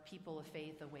people of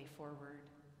faith a way forward.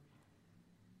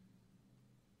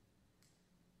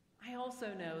 I also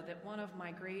know that one of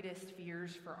my greatest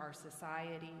fears for our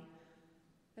society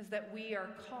is that we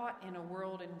are caught in a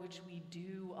world in which we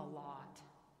do a lot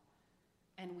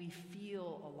and we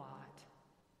feel a lot,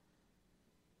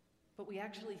 but we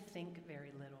actually think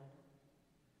very little.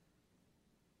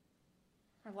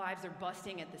 Our lives are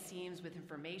busting at the seams with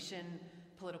information,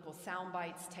 political sound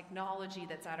bites, technology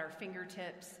that's at our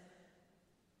fingertips.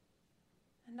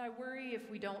 And I worry if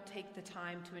we don't take the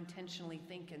time to intentionally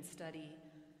think and study,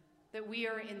 that we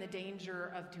are in the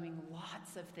danger of doing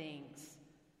lots of things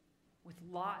with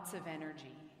lots of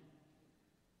energy,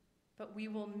 but we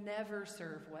will never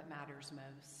serve what matters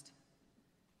most.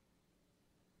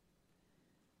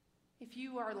 If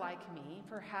you are like me,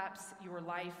 perhaps your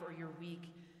life or your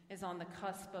week is on the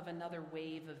cusp of another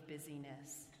wave of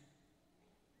busyness.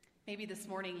 Maybe this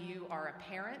morning you are a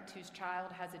parent whose child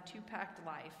has a two-packed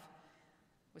life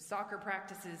with soccer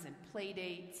practices and play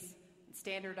dates, and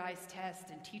standardized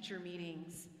tests and teacher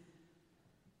meetings.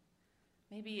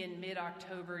 Maybe in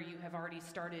mid-October you have already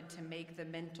started to make the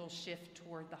mental shift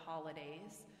toward the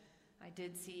holidays. I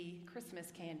did see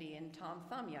Christmas candy in Tom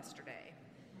Thumb yesterday.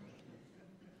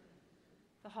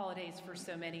 The holidays for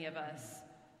so many of us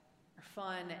are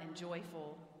fun and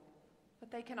joyful,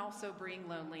 but they can also bring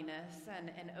loneliness and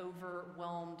an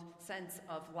overwhelmed sense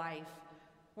of life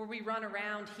where we run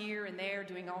around here and there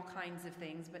doing all kinds of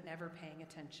things but never paying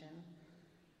attention.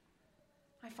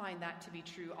 I find that to be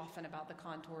true often about the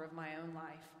contour of my own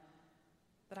life,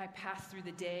 that I pass through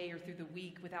the day or through the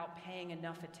week without paying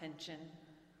enough attention,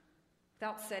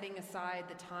 without setting aside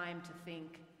the time to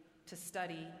think, to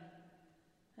study,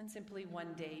 and simply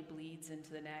one day bleeds into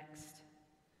the next.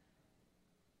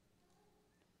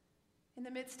 In the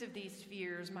midst of these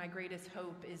fears, my greatest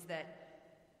hope is that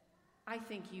I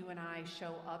think you and I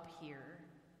show up here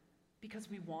because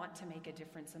we want to make a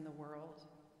difference in the world,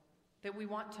 that we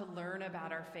want to learn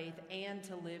about our faith and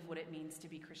to live what it means to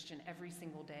be Christian every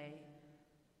single day.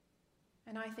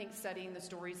 And I think studying the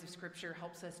stories of Scripture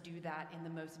helps us do that in the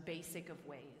most basic of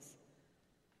ways.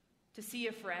 To see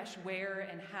afresh where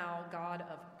and how God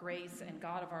of grace and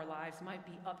God of our lives might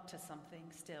be up to something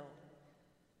still.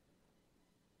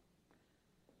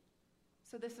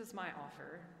 So this is my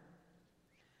offer.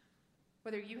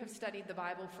 Whether you have studied the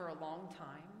Bible for a long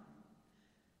time,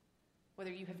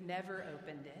 whether you have never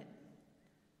opened it,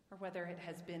 or whether it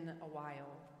has been a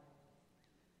while,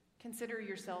 consider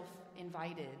yourself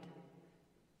invited.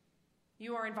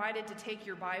 You are invited to take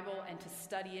your Bible and to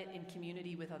study it in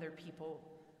community with other people.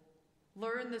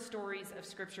 Learn the stories of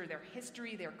Scripture, their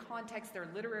history, their context, their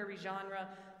literary genre.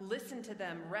 Listen to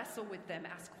them, wrestle with them,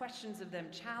 ask questions of them,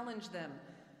 challenge them,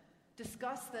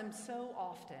 discuss them so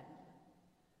often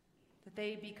that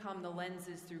they become the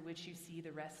lenses through which you see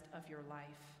the rest of your life.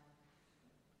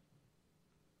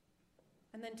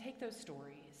 And then take those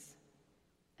stories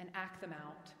and act them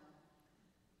out.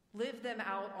 Live them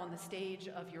out on the stage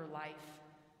of your life,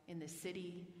 in the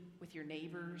city, with your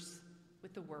neighbors,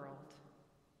 with the world.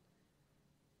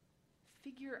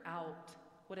 Figure out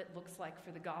what it looks like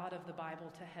for the God of the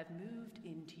Bible to have moved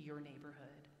into your neighborhood.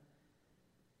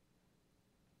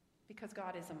 Because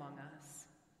God is among us.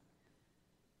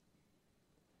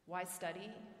 Why study?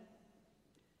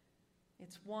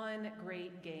 It's one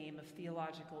great game of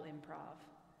theological improv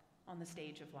on the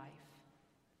stage of life.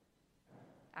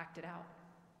 Act it out.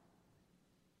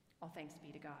 All thanks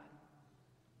be to God.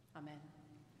 Amen.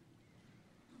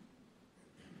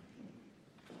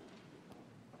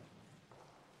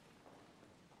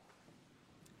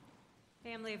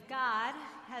 Family of God,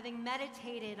 having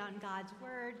meditated on God's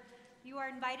word, you are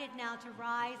invited now to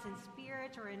rise in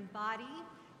spirit or in body,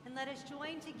 and let us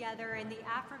join together in the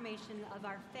affirmation of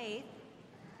our faith.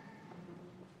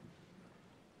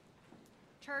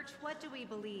 Church, what do we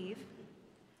believe?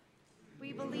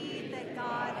 We believe that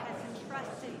God has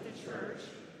entrusted the church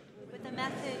with the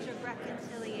message of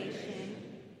reconciliation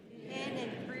in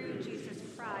and through Jesus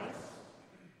Christ,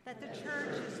 that the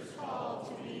church is called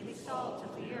to be the salt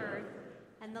of the earth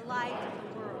and the light of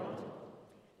the world,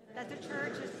 that the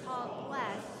church is called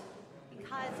blessed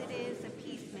because it is a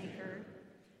peacemaker,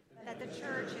 that the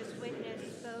church is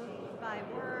witnessed both by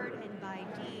word and by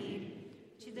deed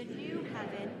to the new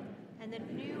heaven and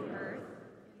the new earth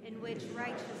in which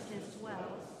righteousness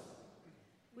dwells.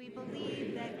 We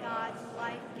believe that God's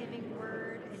life-giving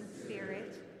word and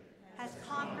spirit has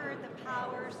conquered the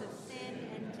powers of sin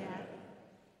and death,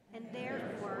 and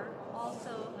therefore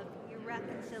also of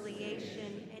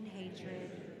irreconciliation and hatred,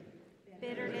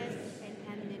 bitterness and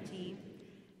enmity,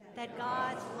 that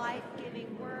God's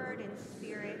life-giving word and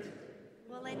spirit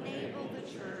will enable the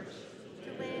church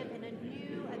to live in a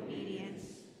new obedience,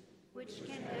 which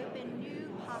can open new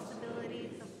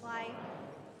possibilities of life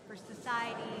for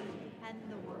society and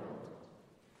the world.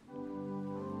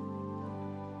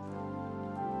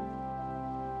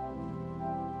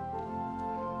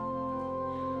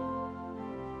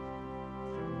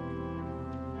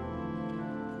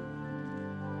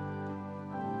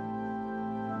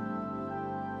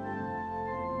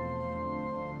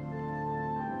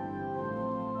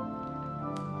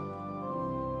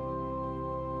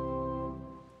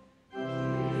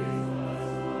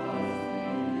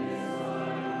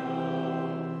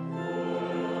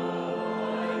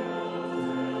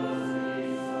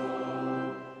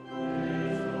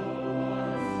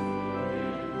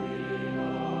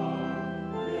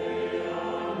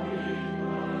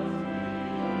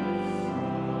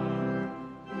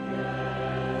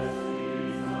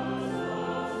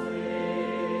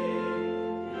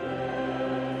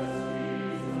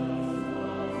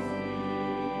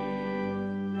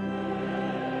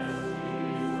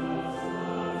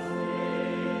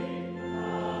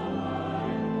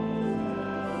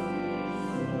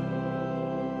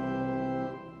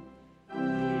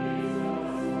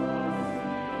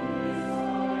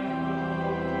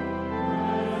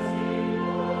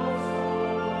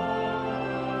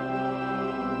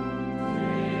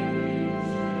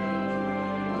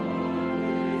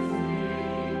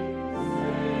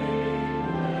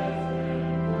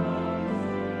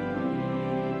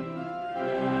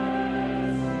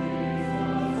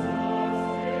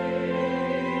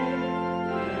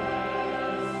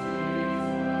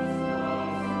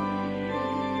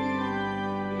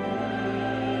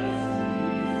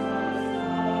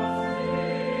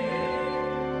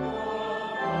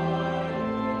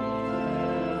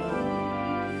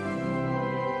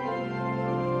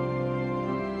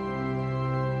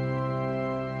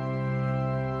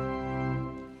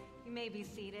 Be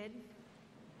seated.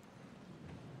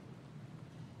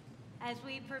 As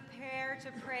we prepare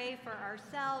to pray for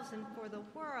ourselves and for the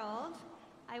world,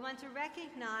 I want to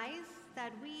recognize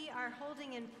that we are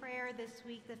holding in prayer this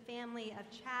week the family of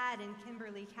Chad and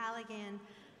Kimberly Callaghan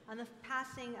on the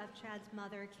passing of Chad's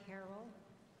mother, Carol.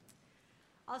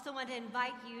 Also want to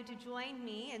invite you to join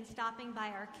me in stopping by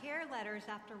our care letters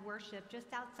after worship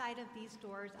just outside of these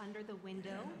doors under the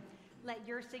window. Let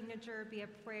your signature be a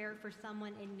prayer for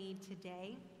someone in need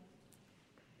today.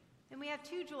 And we have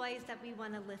two joys that we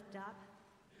want to lift up.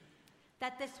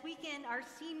 That this weekend, our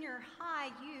senior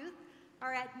high youth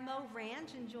are at Moe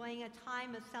Ranch enjoying a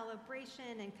time of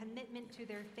celebration and commitment to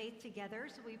their faith together.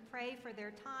 So we pray for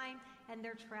their time and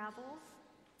their travels.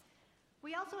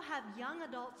 We also have young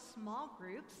adult small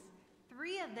groups,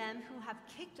 3 of them who have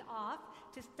kicked off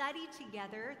to study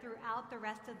together throughout the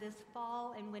rest of this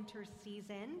fall and winter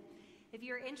season. If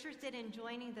you're interested in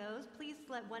joining those, please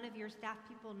let one of your staff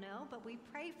people know, but we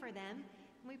pray for them,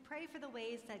 and we pray for the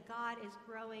ways that God is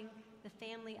growing the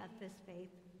family of this faith.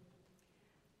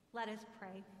 Let us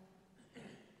pray.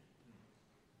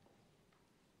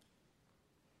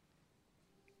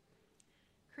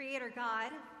 Creator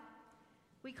God,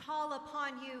 we call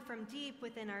upon you from deep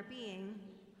within our being,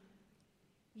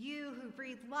 you who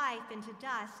breathe life into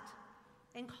dust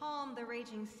and calm the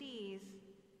raging seas,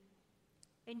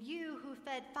 and you who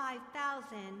fed 5,000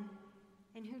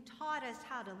 and who taught us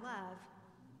how to love.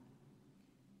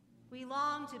 We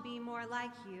long to be more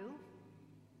like you.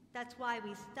 That's why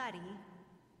we study.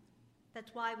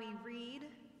 That's why we read.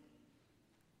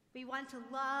 We want to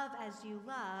love as you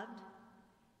loved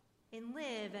and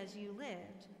live as you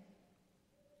lived.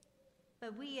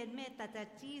 But we admit that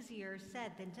that's easier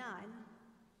said than done.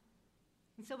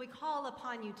 And so we call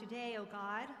upon you today, O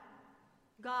God,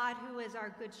 God who is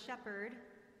our good shepherd,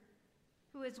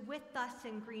 who is with us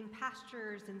in green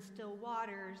pastures and still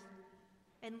waters,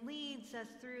 and leads us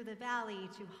through the valley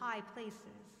to high places.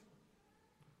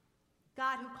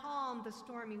 God who calmed the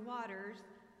stormy waters,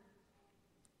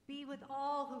 be with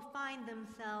all who find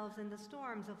themselves in the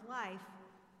storms of life,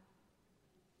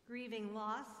 grieving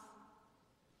loss,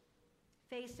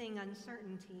 facing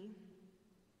uncertainty.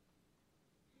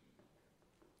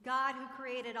 God who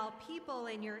created all people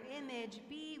in your image,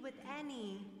 be with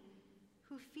any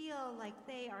who feel like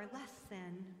they are less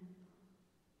than.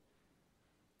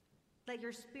 Let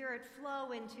your Spirit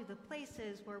flow into the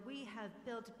places where we have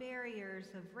built barriers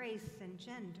of race and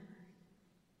gender.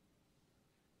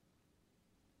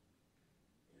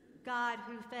 God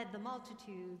who fed the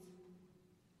multitudes,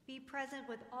 be present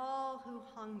with all who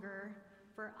hunger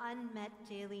for unmet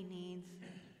daily needs.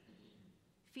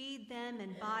 Feed them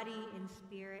in body and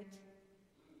spirit.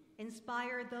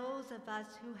 Inspire those of us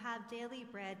who have daily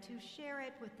bread to share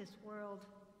it with this world.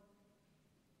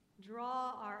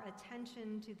 Draw our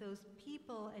attention to those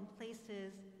people and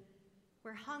places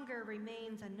where hunger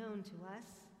remains unknown to us.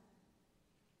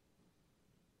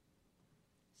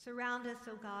 Surround us,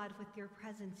 O God, with your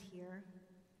presence here.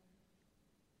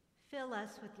 Fill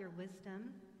us with your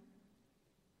wisdom.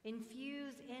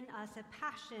 Infuse in us a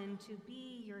passion to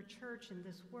be your church in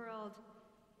this world,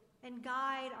 and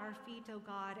guide our feet, O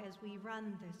God, as we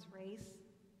run this race.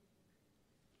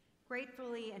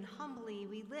 Gratefully and humbly,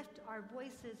 we lift our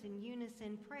voices in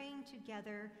unison, praying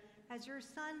together as your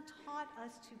Son taught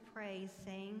us to pray,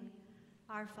 saying,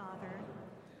 Our Father,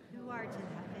 who art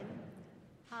in heaven,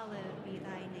 hallowed be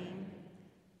thy name.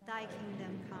 Thy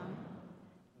kingdom come,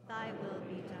 thy will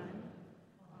be done,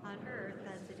 on earth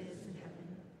as it is in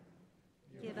heaven.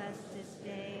 Give us this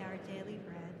day our daily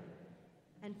bread,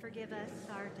 and forgive us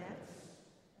our debts,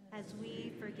 as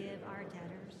we forgive our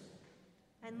debtors.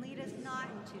 And lead us not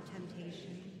into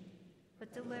temptation,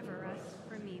 but deliver us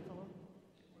from evil.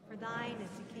 For thine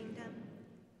is the kingdom,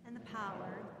 and the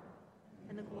power,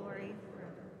 and the glory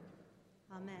forever.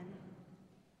 Amen.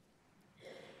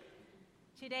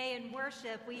 Today in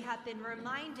worship, we have been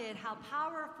reminded how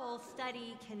powerful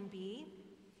study can be,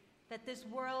 that this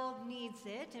world needs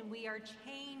it, and we are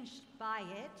changed by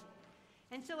it.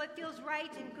 And so it feels right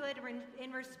and good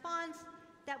in response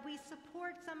that we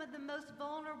support some of the most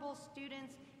vulnerable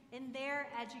students in their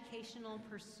educational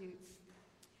pursuits.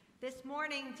 This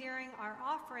morning, during our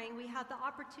offering, we have the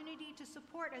opportunity to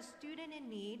support a student in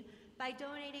need by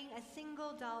donating a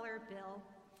single dollar bill.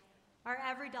 Our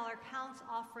Every Dollar Counts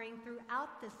offering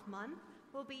throughout this month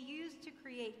will be used to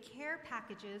create care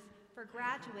packages for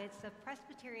graduates of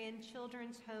Presbyterian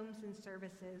Children's Homes and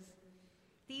Services.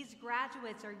 These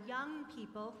graduates are young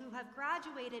people who have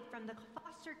graduated from the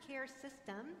foster care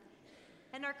system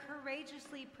and are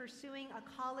courageously pursuing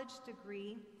a college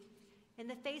degree in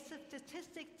the face of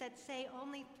statistics that say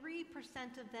only 3%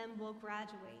 of them will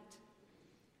graduate.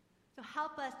 So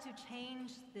help us to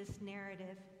change this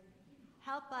narrative.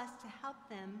 Help us to help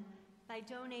them by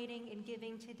donating and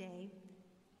giving today.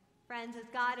 Friends, as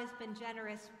God has been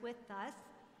generous with us,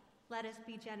 let us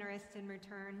be generous in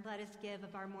return. Let us give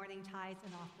of our morning tithes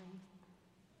and offerings.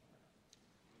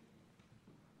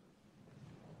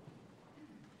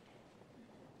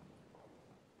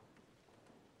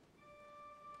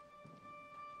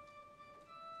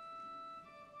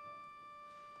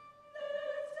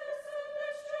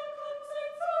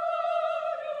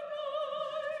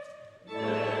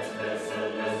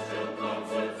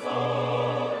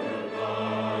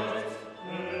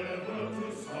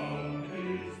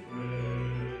 His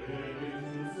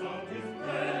praise, to sound his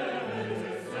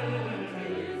praise,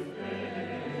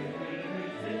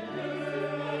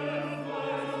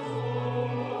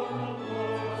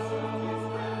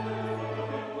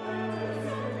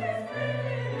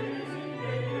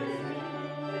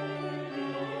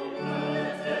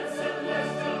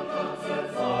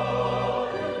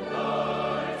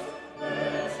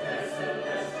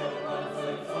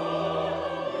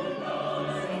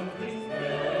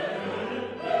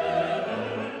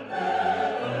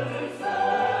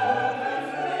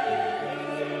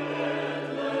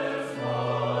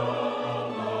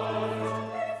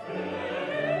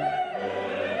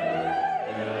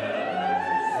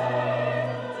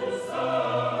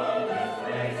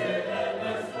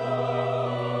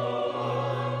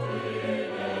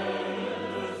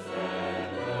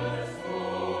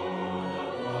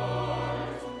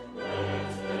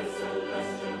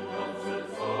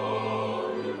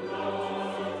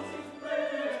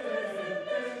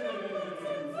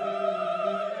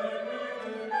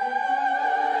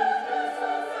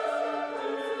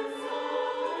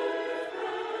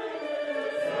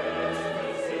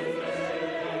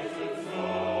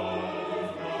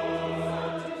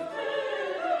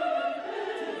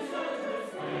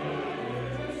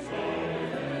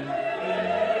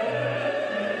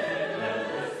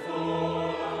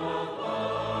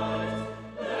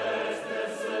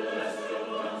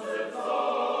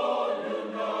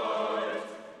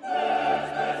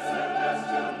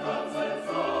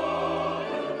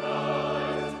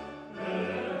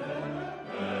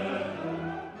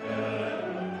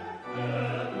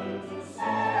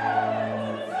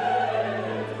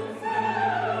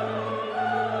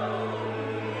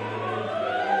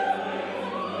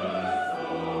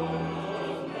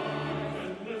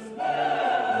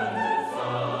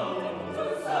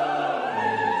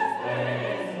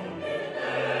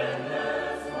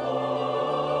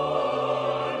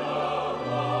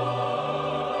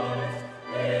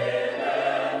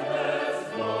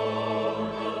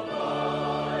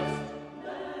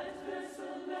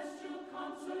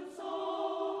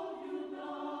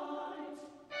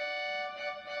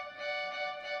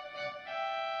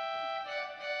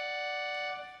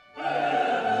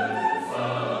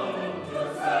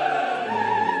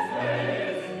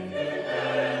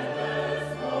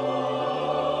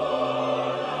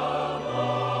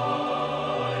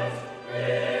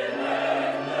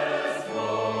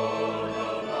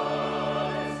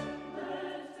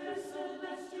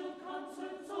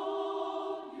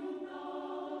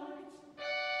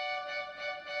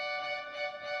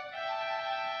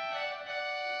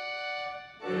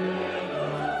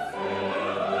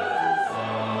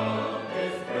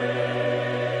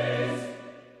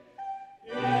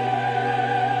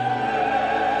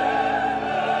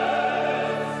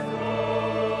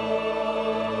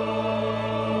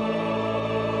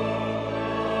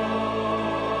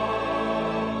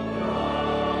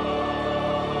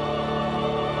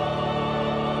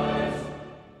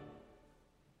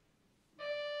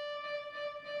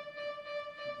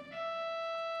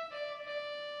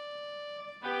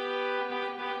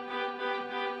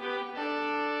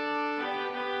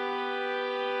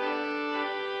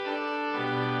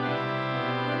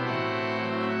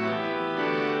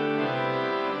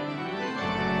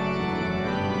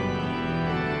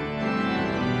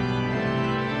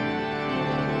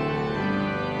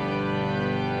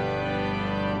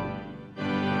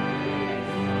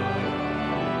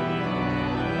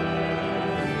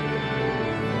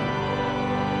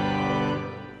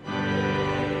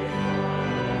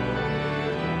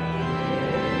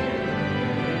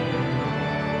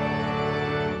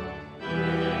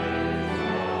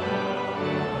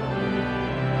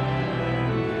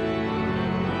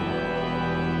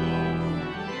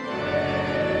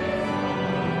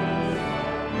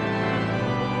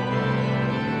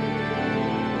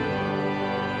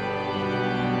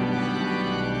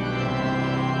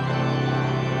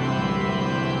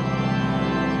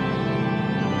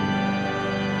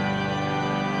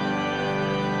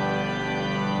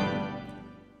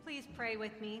 pray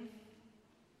with me?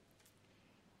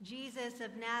 Jesus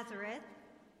of Nazareth,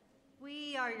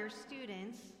 we are your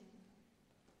students.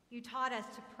 You taught us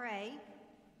to pray.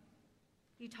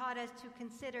 You taught us to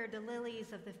consider the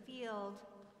lilies of the field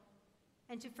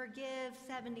and to forgive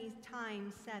 70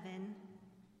 times 7.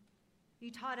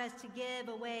 You taught us to give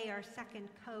away our second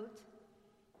coat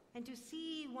and to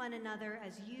see one another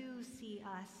as you see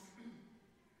us.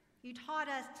 You taught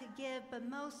us to give, but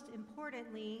most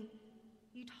importantly,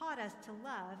 you taught us to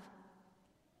love.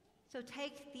 So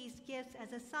take these gifts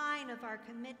as a sign of our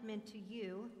commitment to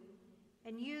you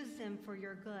and use them for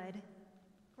your good.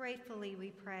 Gratefully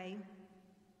we pray.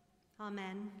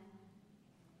 Amen.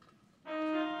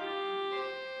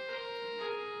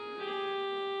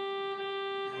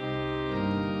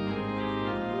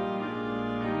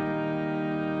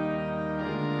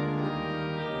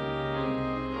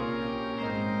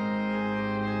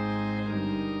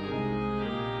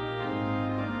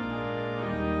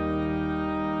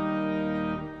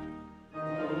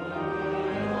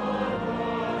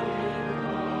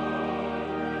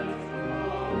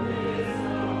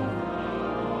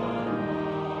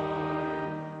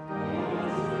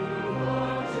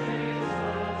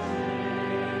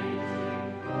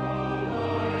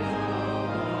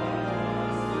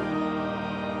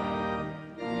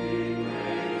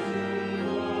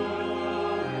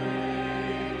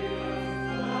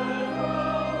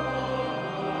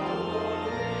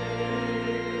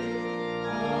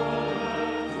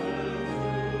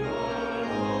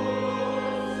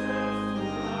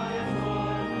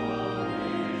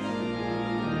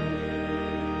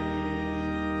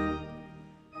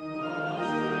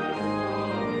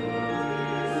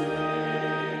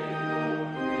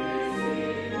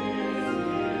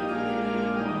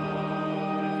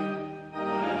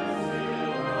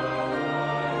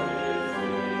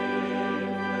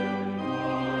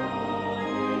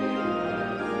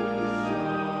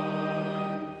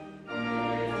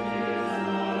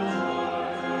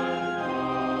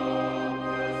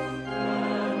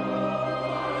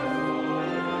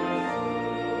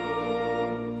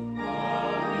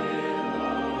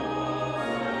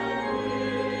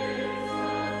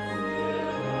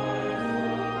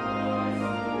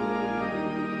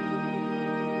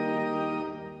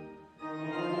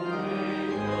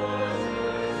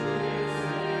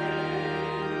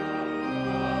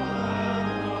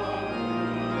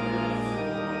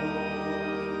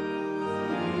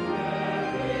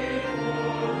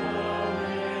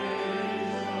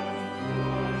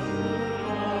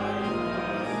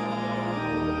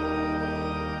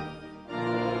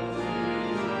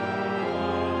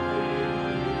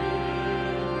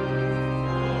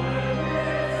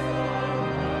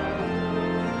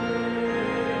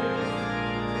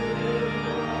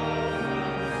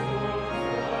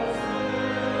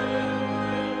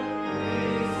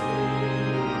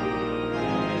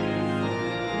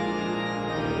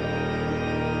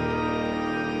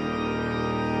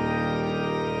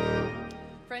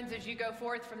 Friends, as you go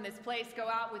forth from this place, go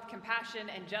out with compassion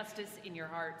and justice in your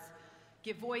hearts.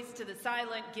 Give voice to the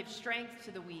silent, give strength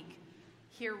to the weak.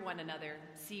 Hear one another,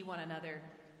 see one another,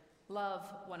 love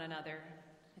one another.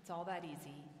 It's all that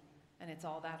easy, and it's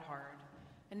all that hard.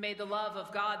 And may the love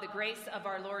of God, the grace of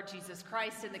our Lord Jesus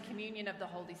Christ, and the communion of the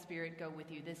Holy Spirit go with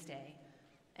you this day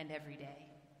and every day.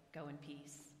 Go in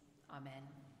peace.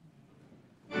 Amen.